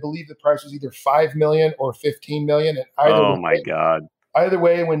remember, but I believe the price was either $5 million or $15 million. And God. Either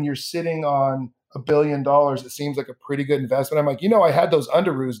way, when you're sitting on $1 billion, it seems like a pretty good investment. I'm like, I had those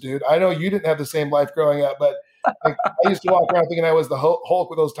underoos, dude. I know you didn't have the same life growing up, but I used to walk around thinking I was the Hulk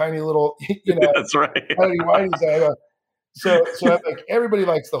with those tiny little, That's right. So I'm like, everybody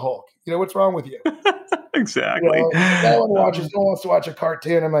likes the Hulk. What's wrong with you? Exactly. No one wants to watch a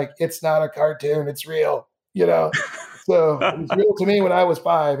cartoon. I'm like, it's not a cartoon. It's real. So it was real to me when I was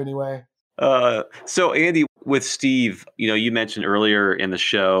 5 anyway. So Andy, with Steve, you mentioned earlier in the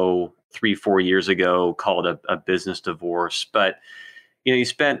show 3-4 years ago called a business divorce, but you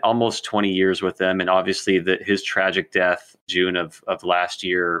spent almost 20 years with them, and obviously his tragic death, June of last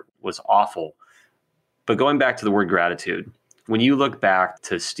year, was awful. But going back to the word gratitude, when you look back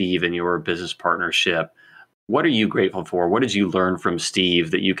to Steve and your business partnership, what are you grateful for? What did you learn from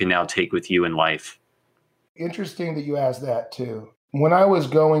Steve that you can now take with you in life? Interesting that you asked that too. When I was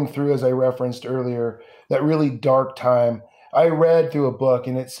going through, as I referenced earlier, that really dark time, I read through a book,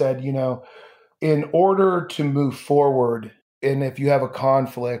 and it said, in order to move forward, and if you have a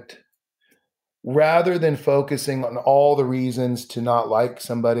conflict, rather than focusing on all the reasons to not like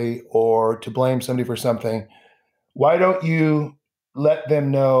somebody or to blame somebody for something, why don't you let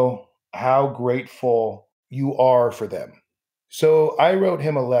them know how grateful you are for them? So I wrote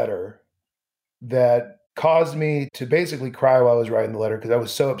him a letter that caused me to basically cry while I was writing the letter because I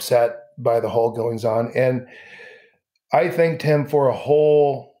was so upset by the whole goings on. And I thanked him for a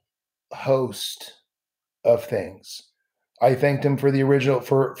whole host of things. I thanked him for the original,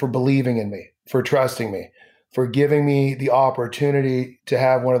 for believing in me, for trusting me, for giving me the opportunity to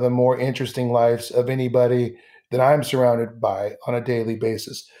have one of the more interesting lives of anybody that I'm surrounded by on a daily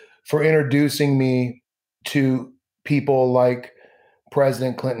basis, for introducing me to people like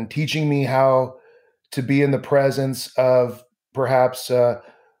President Clinton, teaching me how to be in the presence of perhaps a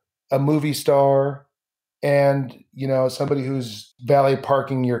movie star and, somebody who's valet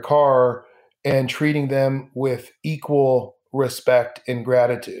parking your car and treating them with equal respect and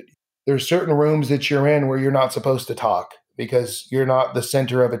gratitude. There's certain rooms that you're in where you're not supposed to talk because you're not the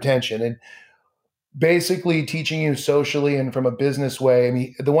center of attention. And basically teaching you socially and from a business way. I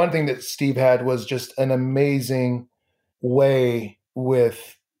mean, the one thing that Steve had was just an amazing way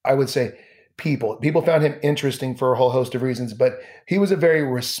with, I would say, people. People found him interesting for a whole host of reasons, but he was a very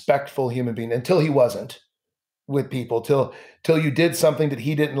respectful human being until he wasn't with people, till you did something that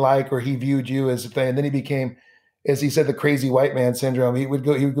he didn't like or he viewed you as a thing. And then he became, as he said, the crazy white man syndrome. He would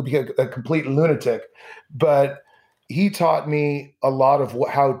be a complete lunatic. But he taught me a lot of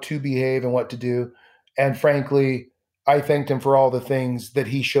how to behave and what to do. And frankly, I thanked him for all the things that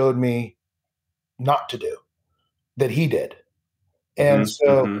he showed me not to do, that he did. And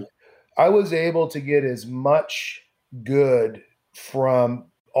so I was able to get as much good from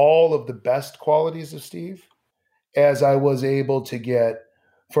all of the best qualities of Steve as I was able to get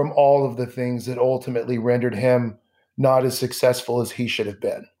from all of the things that ultimately rendered him not as successful as he should have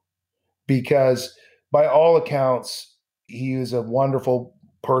been. Because by all accounts, he is a wonderful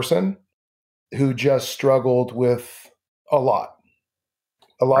person who just struggled with a lot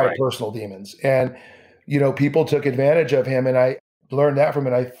of personal demons. And, people took advantage of him, and I learned that from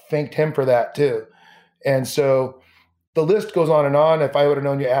him. I thanked him for that too. And so the list goes on and on. If I would have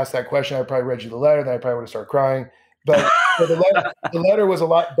known you asked that question, I probably read you the letter, then I probably would have started crying. But the letter was a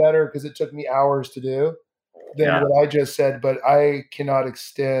lot better because it took me hours to do than what I just said. But I cannot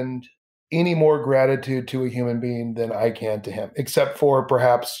extend any more gratitude to a human being than I can to him, except for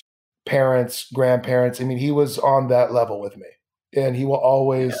perhaps parents, grandparents. I mean, he was on that level with me, and he will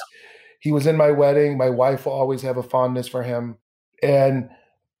always, he was in my wedding. My wife will always have a fondness for him. And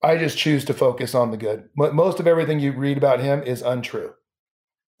I just choose to focus on the good. Most of everything you read about him is untrue.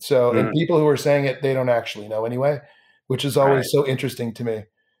 So, and people who are saying it, they don't actually know anyway, which is always so interesting to me.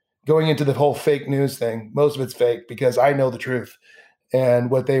 Going into the whole fake news thing, most of it's fake because I know the truth, and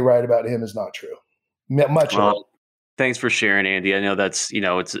what they write about him is not true. Much of it. Thanks for sharing, Andy. I know that's,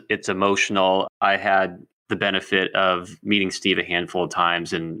 it's emotional. I had the benefit of meeting Steve a handful of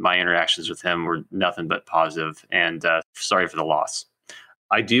times, and my interactions with him were nothing but positive, and sorry for the loss.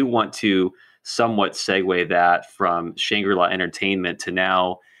 I do want to somewhat segue that from Shangrila Entertainment to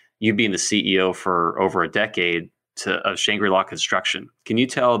now you being the CEO for over a decade of Shangrila Construction. Can you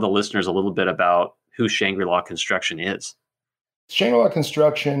tell the listeners a little bit about who Shangrila Construction is? Shangrila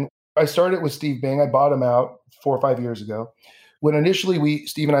Construction, I started with Steve Bing. I bought him out 4 or 5 years ago. When initially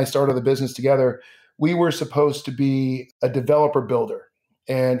Steve and I started the business together, we were supposed to be a developer builder.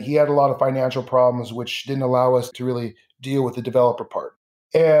 And he had a lot of financial problems, which didn't allow us to really deal with the developer part.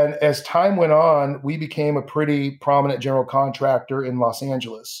 And as time went on, we became a pretty prominent general contractor in Los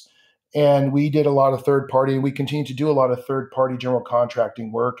Angeles. And we did a lot of third party, and we continue to do a lot of third party general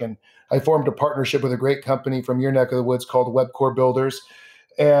contracting work. And I formed a partnership with a great company from your neck of the woods called Webcore Builders.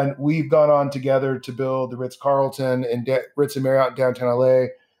 And we've gone on together to build the Ritz-Carlton and Ritz and Marriott in downtown LA.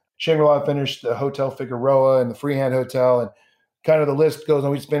 Shangrila finished the Hotel Figueroa and the Freehand Hotel, and kind of the list goes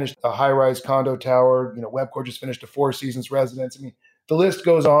on. We just finished a high-rise condo tower. Webcore just finished a Four Seasons residence. I mean, the list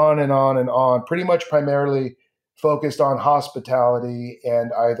goes on and on and on, pretty much primarily focused on hospitality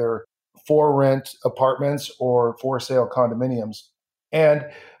and either for rent apartments or for sale condominiums. And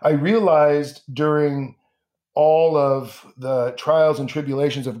I realized during all of the trials and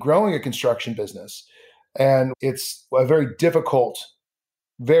tribulations of growing a construction business, and it's a very difficult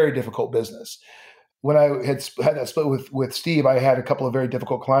business. When I had that split with Steve, I had a couple of very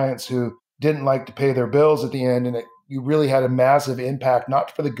difficult clients who didn't like to pay their bills at the end, and you really had a massive impact,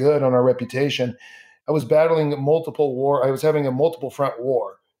 not for the good, on our reputation. I was battling I was having a multiple front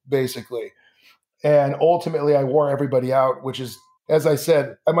war, basically. And ultimately, I wore everybody out, which is, as I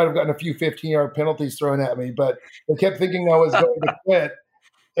said, I might have gotten a few 15-yard penalties thrown at me, but they kept thinking I was going to quit.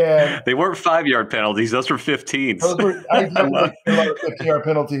 And they weren't 5-yard penalties; those were 15s. I definitely a lot of 15-yard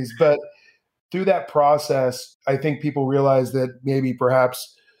penalties. But through that process, I think people realized that maybe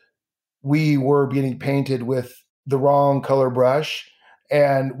perhaps we were getting painted with the wrong color brush,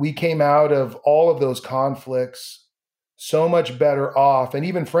 and we came out of all of those conflicts so much better off, and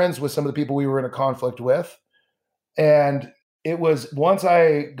even friends with some of the people we were in a conflict with. And it was once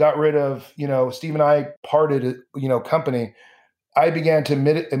I got rid of, Steve and I parted, company, I began to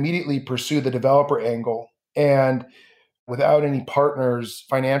immediately pursue the developer angle. And without any partners,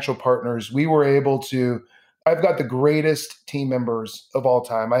 financial partners, we were able to, I've got the greatest team members of all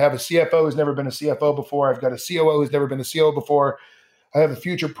time. I have a CFO who's never been a CFO before. I've got a COO who's never been a COO before. I have a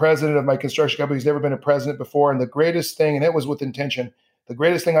future president of my construction company who's never been a president before. And the greatest thing, and it was with intention, the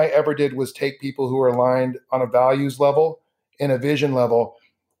greatest thing I ever did was take people who are aligned on a values level and a vision level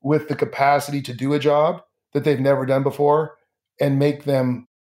with the capacity to do a job that they've never done before and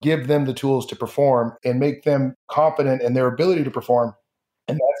give them the tools to perform and make them confident in their ability to perform.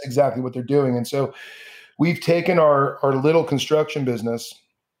 And that's exactly what they're doing. And so we've taken our little construction business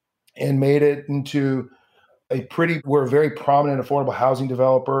and made it into we're a very prominent affordable housing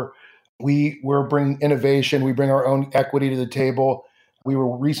developer. We're bringing innovation. We bring our own equity to the table. We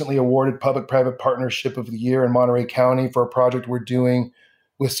were recently awarded Public-Private Partnership of the Year in Monterey County for a project we're doing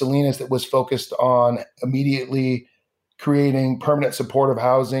with Salinas that was focused on immediately creating permanent supportive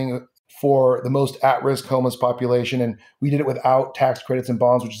housing for the most at-risk homeless population. And we did it without tax credits and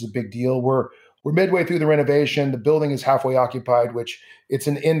bonds, which is a big deal. We're midway through the renovation. The building is halfway occupied, which it's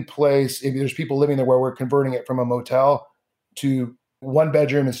an in-place. If there's people living there where we're converting it from a motel to one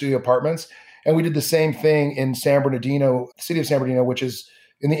bedroom and studio apartments. And we did the same thing in San Bernardino, city of San Bernardino, which is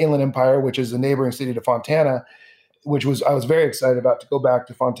in the Inland Empire, which is the neighboring city to Fontana, I was very excited about to go back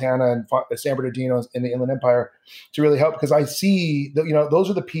to Fontana and San Bernardino in the Inland Empire to really help, because I see that, those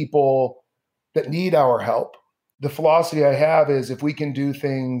are the people that need our help. The philosophy I have is if we can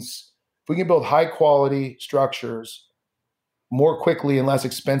build high quality structures more quickly and less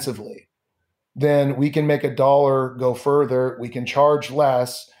expensively, then we can make a dollar go further. We can charge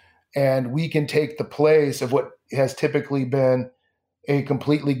less, and we can take the place of what has typically been a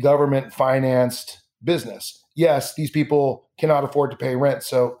completely government financed business. Yes, these people cannot afford to pay rent,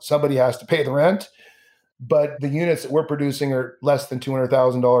 so somebody has to pay the rent. But the units that we're producing are less than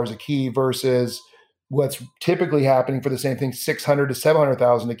 $200,000 a key versus what's typically happening for the same thing, $600,000 to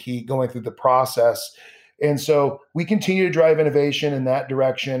 $700,000 a key going through the process. And so we continue to drive innovation in that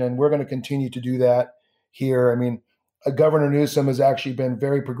direction, and we're going to continue to do that here. I mean, Governor Newsom has actually been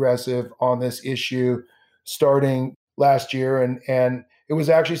very progressive on this issue starting last year, and it was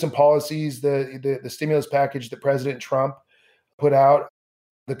actually some policies, the stimulus package that President Trump put out.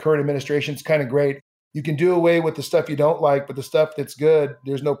 The current administration's kind of great. You can do away with the stuff you don't like, but the stuff that's good,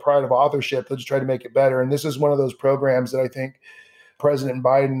 there's no pride of authorship. They'll just try to make it better. And this is one of those programs that I think President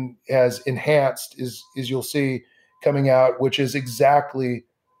Biden has enhanced, is you'll see coming out, which is exactly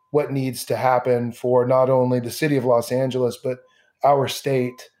what needs to happen for not only the city of Los Angeles, but our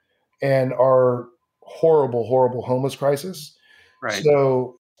state and our horrible, horrible homeless crisis. Right.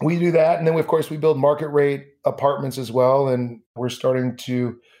 So we do that. And then, of course, we build market rate apartments as well. And we're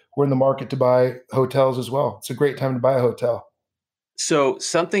in the market to buy hotels as well. It's a great time to buy a hotel. So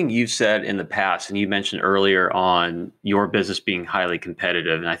something you've said in the past, and you mentioned earlier on your business being highly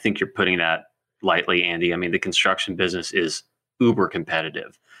competitive, and I think you're putting that lightly, Andy. I mean, the construction business is uber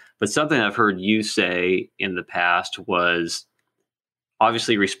competitive. But something I've heard you say in the past was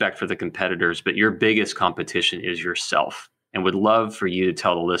obviously respect for the competitors, but your biggest competition is yourself. And would love for you to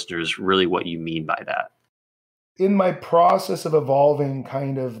tell the listeners really what you mean by that. In my process of evolving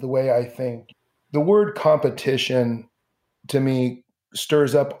kind of the way I think, the word competition to me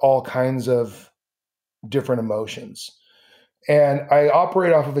stirs up all kinds of different emotions. And I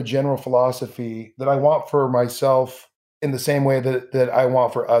operate off of a general philosophy that I want for myself in the same way that I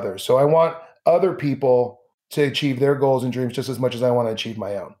want for others. So I want other people to achieve their goals and dreams just as much as I want to achieve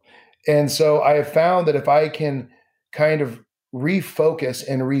my own. And so I have found that if I can kind of refocus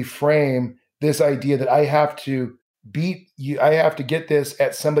and reframe this idea that I have to beat you, I have to get this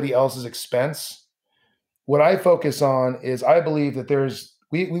at somebody else's expense. What I focus on is I believe that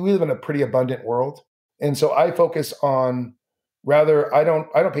we live in a pretty abundant world. And so I focus on I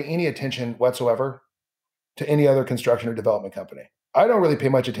don't pay any attention whatsoever to any other construction or development company. I don't really pay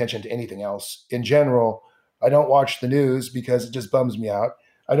much attention to anything else. In general, I don't watch the news because it just bums me out.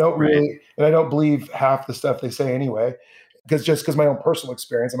 I don't really, and I don't believe half the stuff they say anyway, because my own personal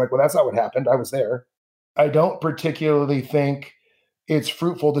experience, I'm like, well, that's not what happened. I was there. I don't particularly think it's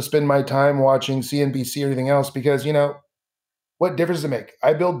fruitful to spend my time watching CNBC or anything else because, what difference does it make?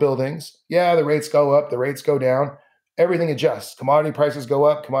 I build buildings. Yeah, the rates go up, the rates go down. Everything adjusts. Commodity prices go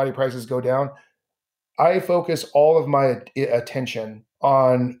up, commodity prices go down. I focus all of my attention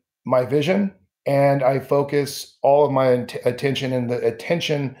on my vision, and I focus all of my attention and the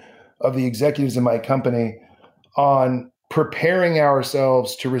attention of the executives in my company on preparing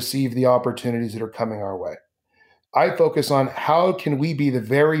ourselves to receive the opportunities that are coming our way. I focus on how can we be the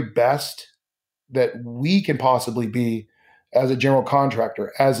very best that we can possibly be as a general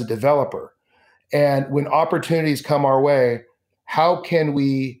contractor, as a developer. And when opportunities come our way, how can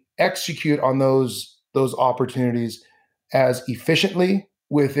we execute on those opportunities as efficiently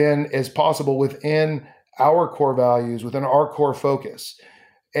as possible within our core values, within our core focus.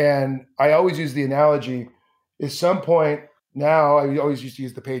 And I always use the analogy, at some point now, I always used to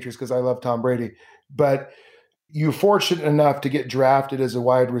use the Patriots because I love Tom Brady, but you're fortunate enough to get drafted as a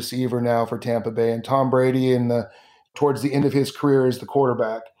wide receiver now for Tampa Bay, and Tom Brady towards the end of his career is the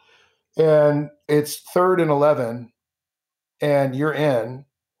quarterback. And it's 3rd and 11 and you're in,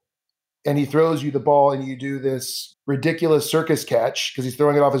 and he throws you the ball and you do this ridiculous circus catch because he's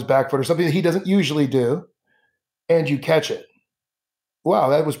throwing it off his back foot or something that he doesn't usually do, and you catch it. Wow,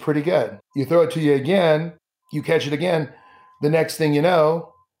 that was pretty good. You throw it to you again, you catch it again. The next thing you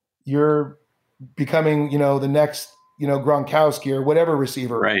know, you're becoming, the next, Gronkowski or whatever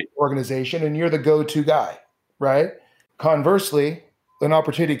receiver organization, and you're the go-to guy, right? Conversely, an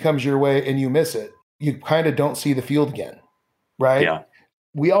opportunity comes your way and you miss it. You kind of don't see the field again, right? Yeah.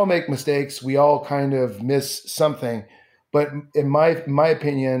 We all make mistakes. We all kind of miss something. But in my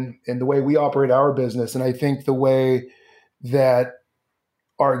opinion, and the way we operate our business, and I think the way that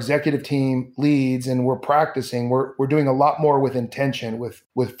our executive team leads and we're practicing, we're doing a lot more with intention,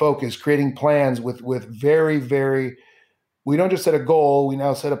 with focus, creating plans with very, very, we don't just set a goal, we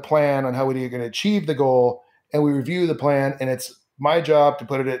now set a plan on how we're going to achieve the goal, and we review the plan, and it's my job to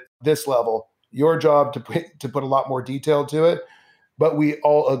put it at this level, your job to put a lot more detail to it, but we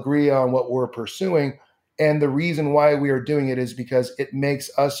all agree on what we're pursuing. And the reason why we are doing it is because it makes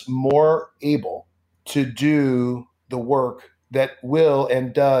us more able to do the work that will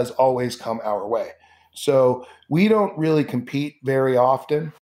and does always come our way. So we don't really compete very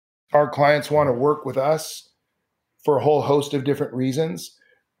often. Our clients want to work with us for a whole host of different reasons.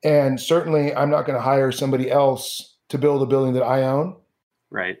 And certainly I'm not going to hire somebody else to build a building that I own.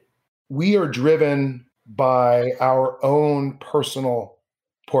 Right. We are driven by our own personal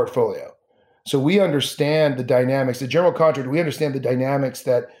portfolio. So we understand the dynamics, the general contractor, we understand the dynamics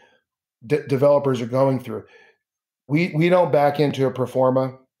that developers are going through. We don't back into a pro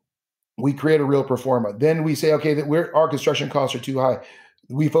forma. We create a real pro forma. Then we say, okay, our construction costs are too high.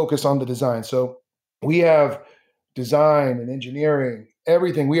 We focus on the design. So we have design and engineering,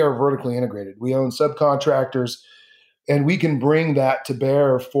 everything. We are vertically integrated. We own subcontractors, and we can bring that to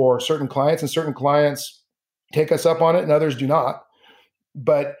bear for certain clients, and certain clients take us up on it and others do not.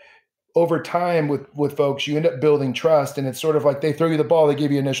 But over time with folks, you end up building trust, and it's sort of like they throw you the ball, they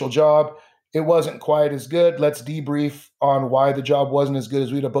give you an initial job. It wasn't quite as good. Let's debrief on why the job wasn't as good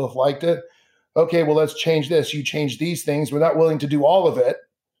as we'd have both liked it. Okay, well, let's change this. You change these things. We're not willing to do all of it,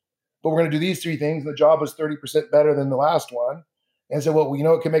 but we're going to do these 3 things. The job was 30% better than the last one. And so, well,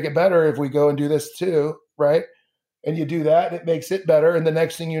 it can make it better if we go and do this too, right? And you do that, it makes it better. And the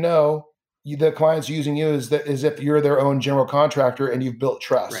next thing you know, the client's using you as if you're their own general contractor, and you've built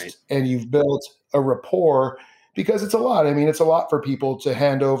trust and you've built a rapport, because it's a lot. I mean, it's a lot for people to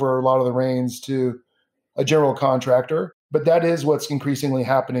hand over a lot of the reins to a general contractor, but that is what's increasingly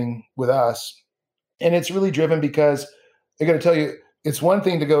happening with us. And it's really driven because I got to tell you, it's one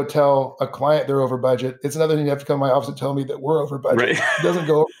thing to go tell a client they're over budget. It's another thing to have to come to my office and tell me that we're over budget. Right. It doesn't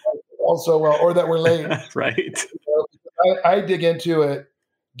go also well, or that we're late. Right. I dig into it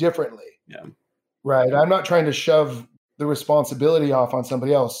differently. Yeah. Right. I'm not trying to shove the responsibility off on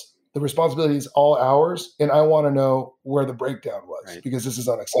somebody else. The responsibility is all ours. And I want to know where the breakdown was, because this is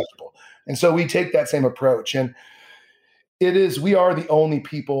unacceptable. And so we take that same approach. And we are the only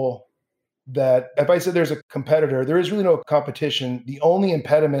people that, if I said there's a competitor, there is really no competition. The only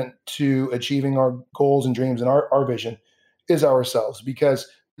impediment to achieving our goals and dreams and our vision is ourselves, because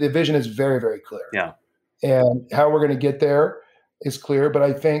the vision is very, very clear. Yeah. And how we're going to get there is clear. But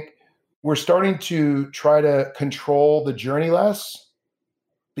I think we're starting to try to control the journey less,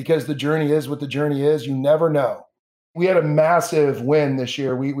 because the journey is what the journey is. You never know. We had a massive win this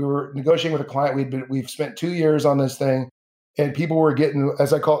year. We were negotiating with a client. We've spent 2 years on this thing, and people were getting,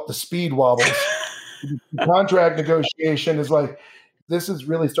 as I call it, the speed wobbles. The contract negotiation is like, this is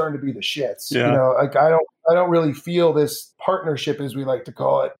really starting to be the shits. Yeah. Like I don't really feel this partnership, as we like to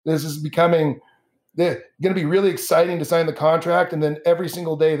call it. This is becoming going to be really exciting to sign the contract, and then every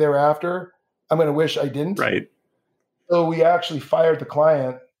single day thereafter, I'm going to wish I didn't. Right. So we actually fired the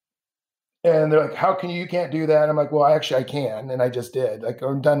client, and they're like, "How can you can't do that?" And I'm like, "Well, actually, I can, and I just did. Like,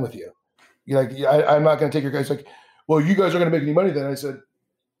 I'm done with you. You're like, I'm not going to take your guys." Like, "Well, you guys aren't going to make any money then." I said,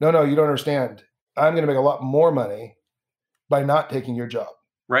 "No, you don't understand. I'm going to make a lot more money by not taking your job."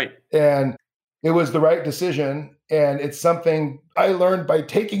 Right. And it was the right decision. And it's something I learned by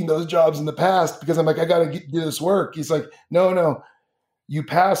taking those jobs in the past, because I'm like, I got to do this work. He's like, no, you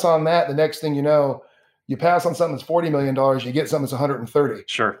pass on that. The next thing you know, you pass on something that's $40 million, you get something that's 130.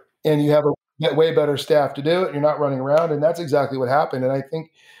 Sure. And you have a way better staff to do it. You're not running around. And that's exactly what happened. And I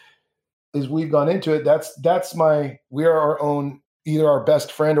think as we've gone into it, we are our own, either our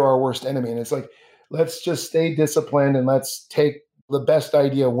best friend or our worst enemy. And it's like, let's just stay disciplined and let's take the best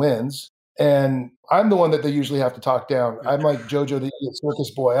idea wins. And I'm the one that they usually have to talk down. I'm like Jojo the Idiot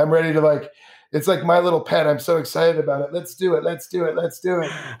Circus Boy. I'm ready to it's like my little pet. I'm so excited about it. Let's do it. Let's do it. Let's do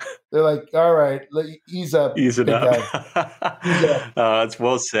it. They're like, all right, ease up. Ease it up. That's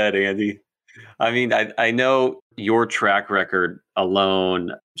well said, Andy. I mean, I know your track record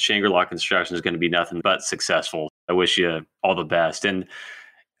alone, Shangrila Construction is going to be nothing but successful. I wish you all the best. And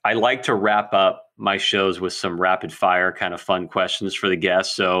I like to wrap up my shows with some rapid fire kind of fun questions for the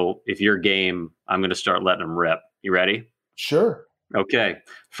guests. So if you're game, I'm going to start letting them rip. You ready? Sure. Okay.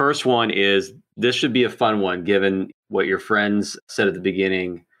 First one is, this should be a fun one given what your friends said at the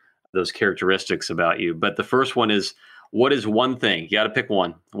beginning, those characteristics about you. But the first one is, what is one thing? You got to pick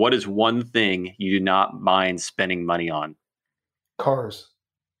one. What is one thing you do not mind spending money on? Cars.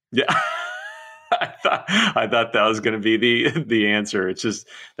 Yeah. I thought that was going to be the answer.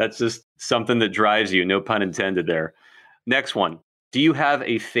 That's just something that drives you. No pun intended there. Next one. Do you have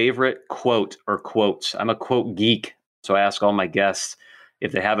a favorite quote or quotes? I'm a quote geek, so I ask all my guests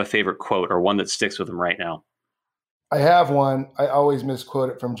if they have a favorite quote or one that sticks with them right now. I have one. I always misquote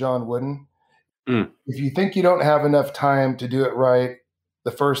it, from John Wooden. If you think you don't have enough time to do it right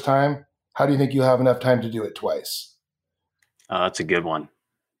the first time, how do you think you'll have enough time to do it twice? That's a good one.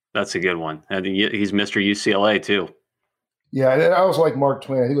 That's a good one. And he's Mr. UCLA too. Yeah, and I also like Mark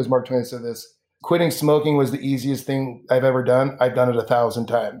Twain. I think it was Mark Twain that said this. Quitting smoking was the easiest thing I've ever done. I've done it 1,000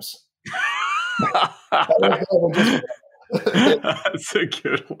 times. That's a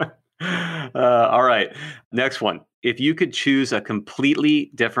good one. All right. Next one. If you could choose a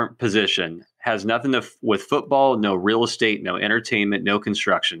completely different position, has nothing with football, no real estate, no entertainment, no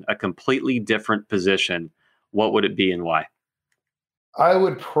construction, a completely different position, what would it be and why? I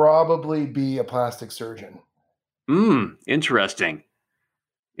would probably be a plastic surgeon. Interesting.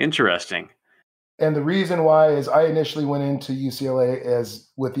 Interesting. And the reason why is I initially went into UCLA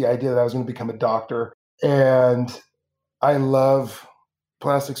with the idea that I was going to become a doctor. And I love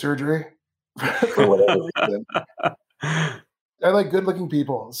plastic surgery for whatever reason. I like good-looking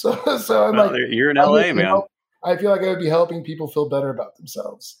people. So I'm like, you're in LA, man. I feel like I would be helping people feel better about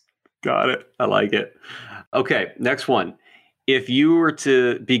themselves. Got it. I like it. Okay, next one. If you were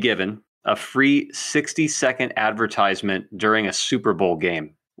to be given a free 60-second advertisement during a Super Bowl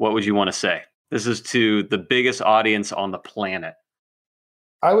game, what would you want to say? This is to the biggest audience on the planet.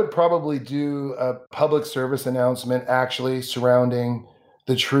 I would probably do a public service announcement actually surrounding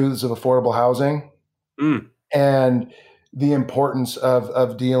the truths of affordable housing and the importance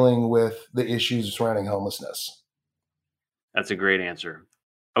of dealing with the issues surrounding homelessness. That's a great answer.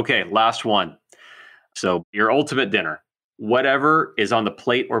 Okay, last one. So your ultimate dinner. Whatever is on the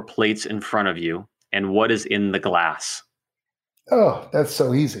plate or plates in front of you, and what is in the glass? Oh, that's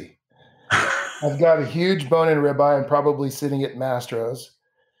so easy. I've got a huge bone-in ribeye. I'm probably sitting at Mastro's.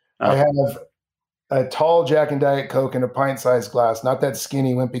 I have a tall Jack and Diet Coke in a pint-sized glass, not that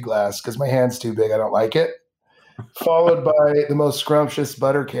skinny, wimpy glass, because my hand's too big. I don't like it. Followed by the most scrumptious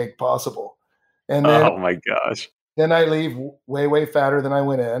butter cake possible. And then, oh my gosh. Then I leave way, way fatter than I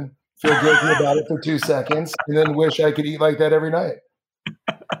went in. Feel guilty about it for 2 seconds, and then wish I could eat like that every night.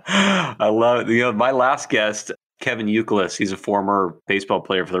 I love it. My last guest, Kevin Youkilis, he's a former baseball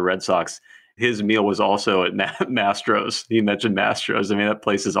player for the Red Sox. His meal was also at Mastro's. He mentioned Mastro's. I mean, that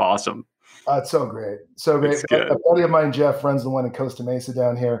place is awesome. It's so great. So great. A buddy of mine, Jeff, runs the one in Costa Mesa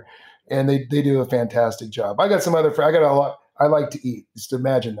down here, and they do a fantastic job. I got some other I got a lot I like to eat. Just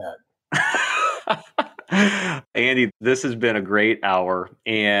imagine that. Andy, this has been a great hour,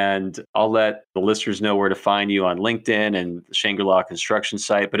 and I'll let the listeners know where to find you on LinkedIn and the Shangrila construction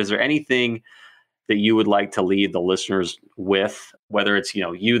site. But is there anything that you would like to leave the listeners with, whether it's,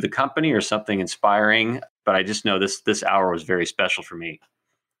 you, the company, or something inspiring? But I just know this hour was very special for me.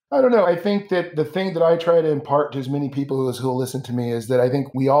 I don't know. I think that the thing that I try to impart to as many people who will listen to me is that I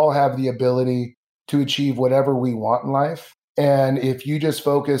think we all have the ability to achieve whatever we want in life. And if you just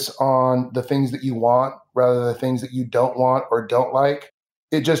focus on the things that you want rather than the things that you don't want or don't like,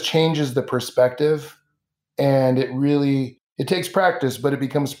 it just changes the perspective. And it takes practice, but it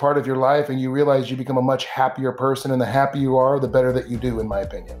becomes part of your life, and you realize you become a much happier person. And the happier you are, the better that you do, in my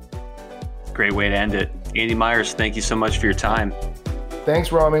opinion. Great way to end it. Andy Meyers, thank you so much for your time.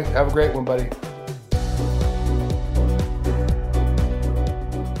 Thanks, Rami. Have a great one, buddy.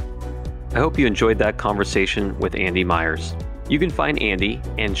 I hope you enjoyed that conversation with Andy Meyers. You can find Andy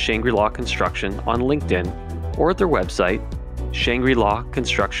and Shangrila Construction on LinkedIn or at their website,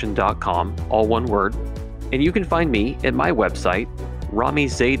 shangrilaconstruction.com, all one word. And you can find me at my website,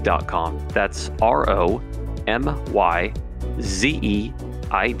 RomyZeid.com. That's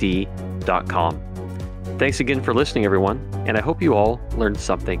ROMYZEID.com. Thanks again for listening, everyone, and I hope you all learned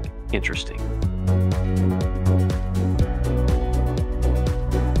something interesting.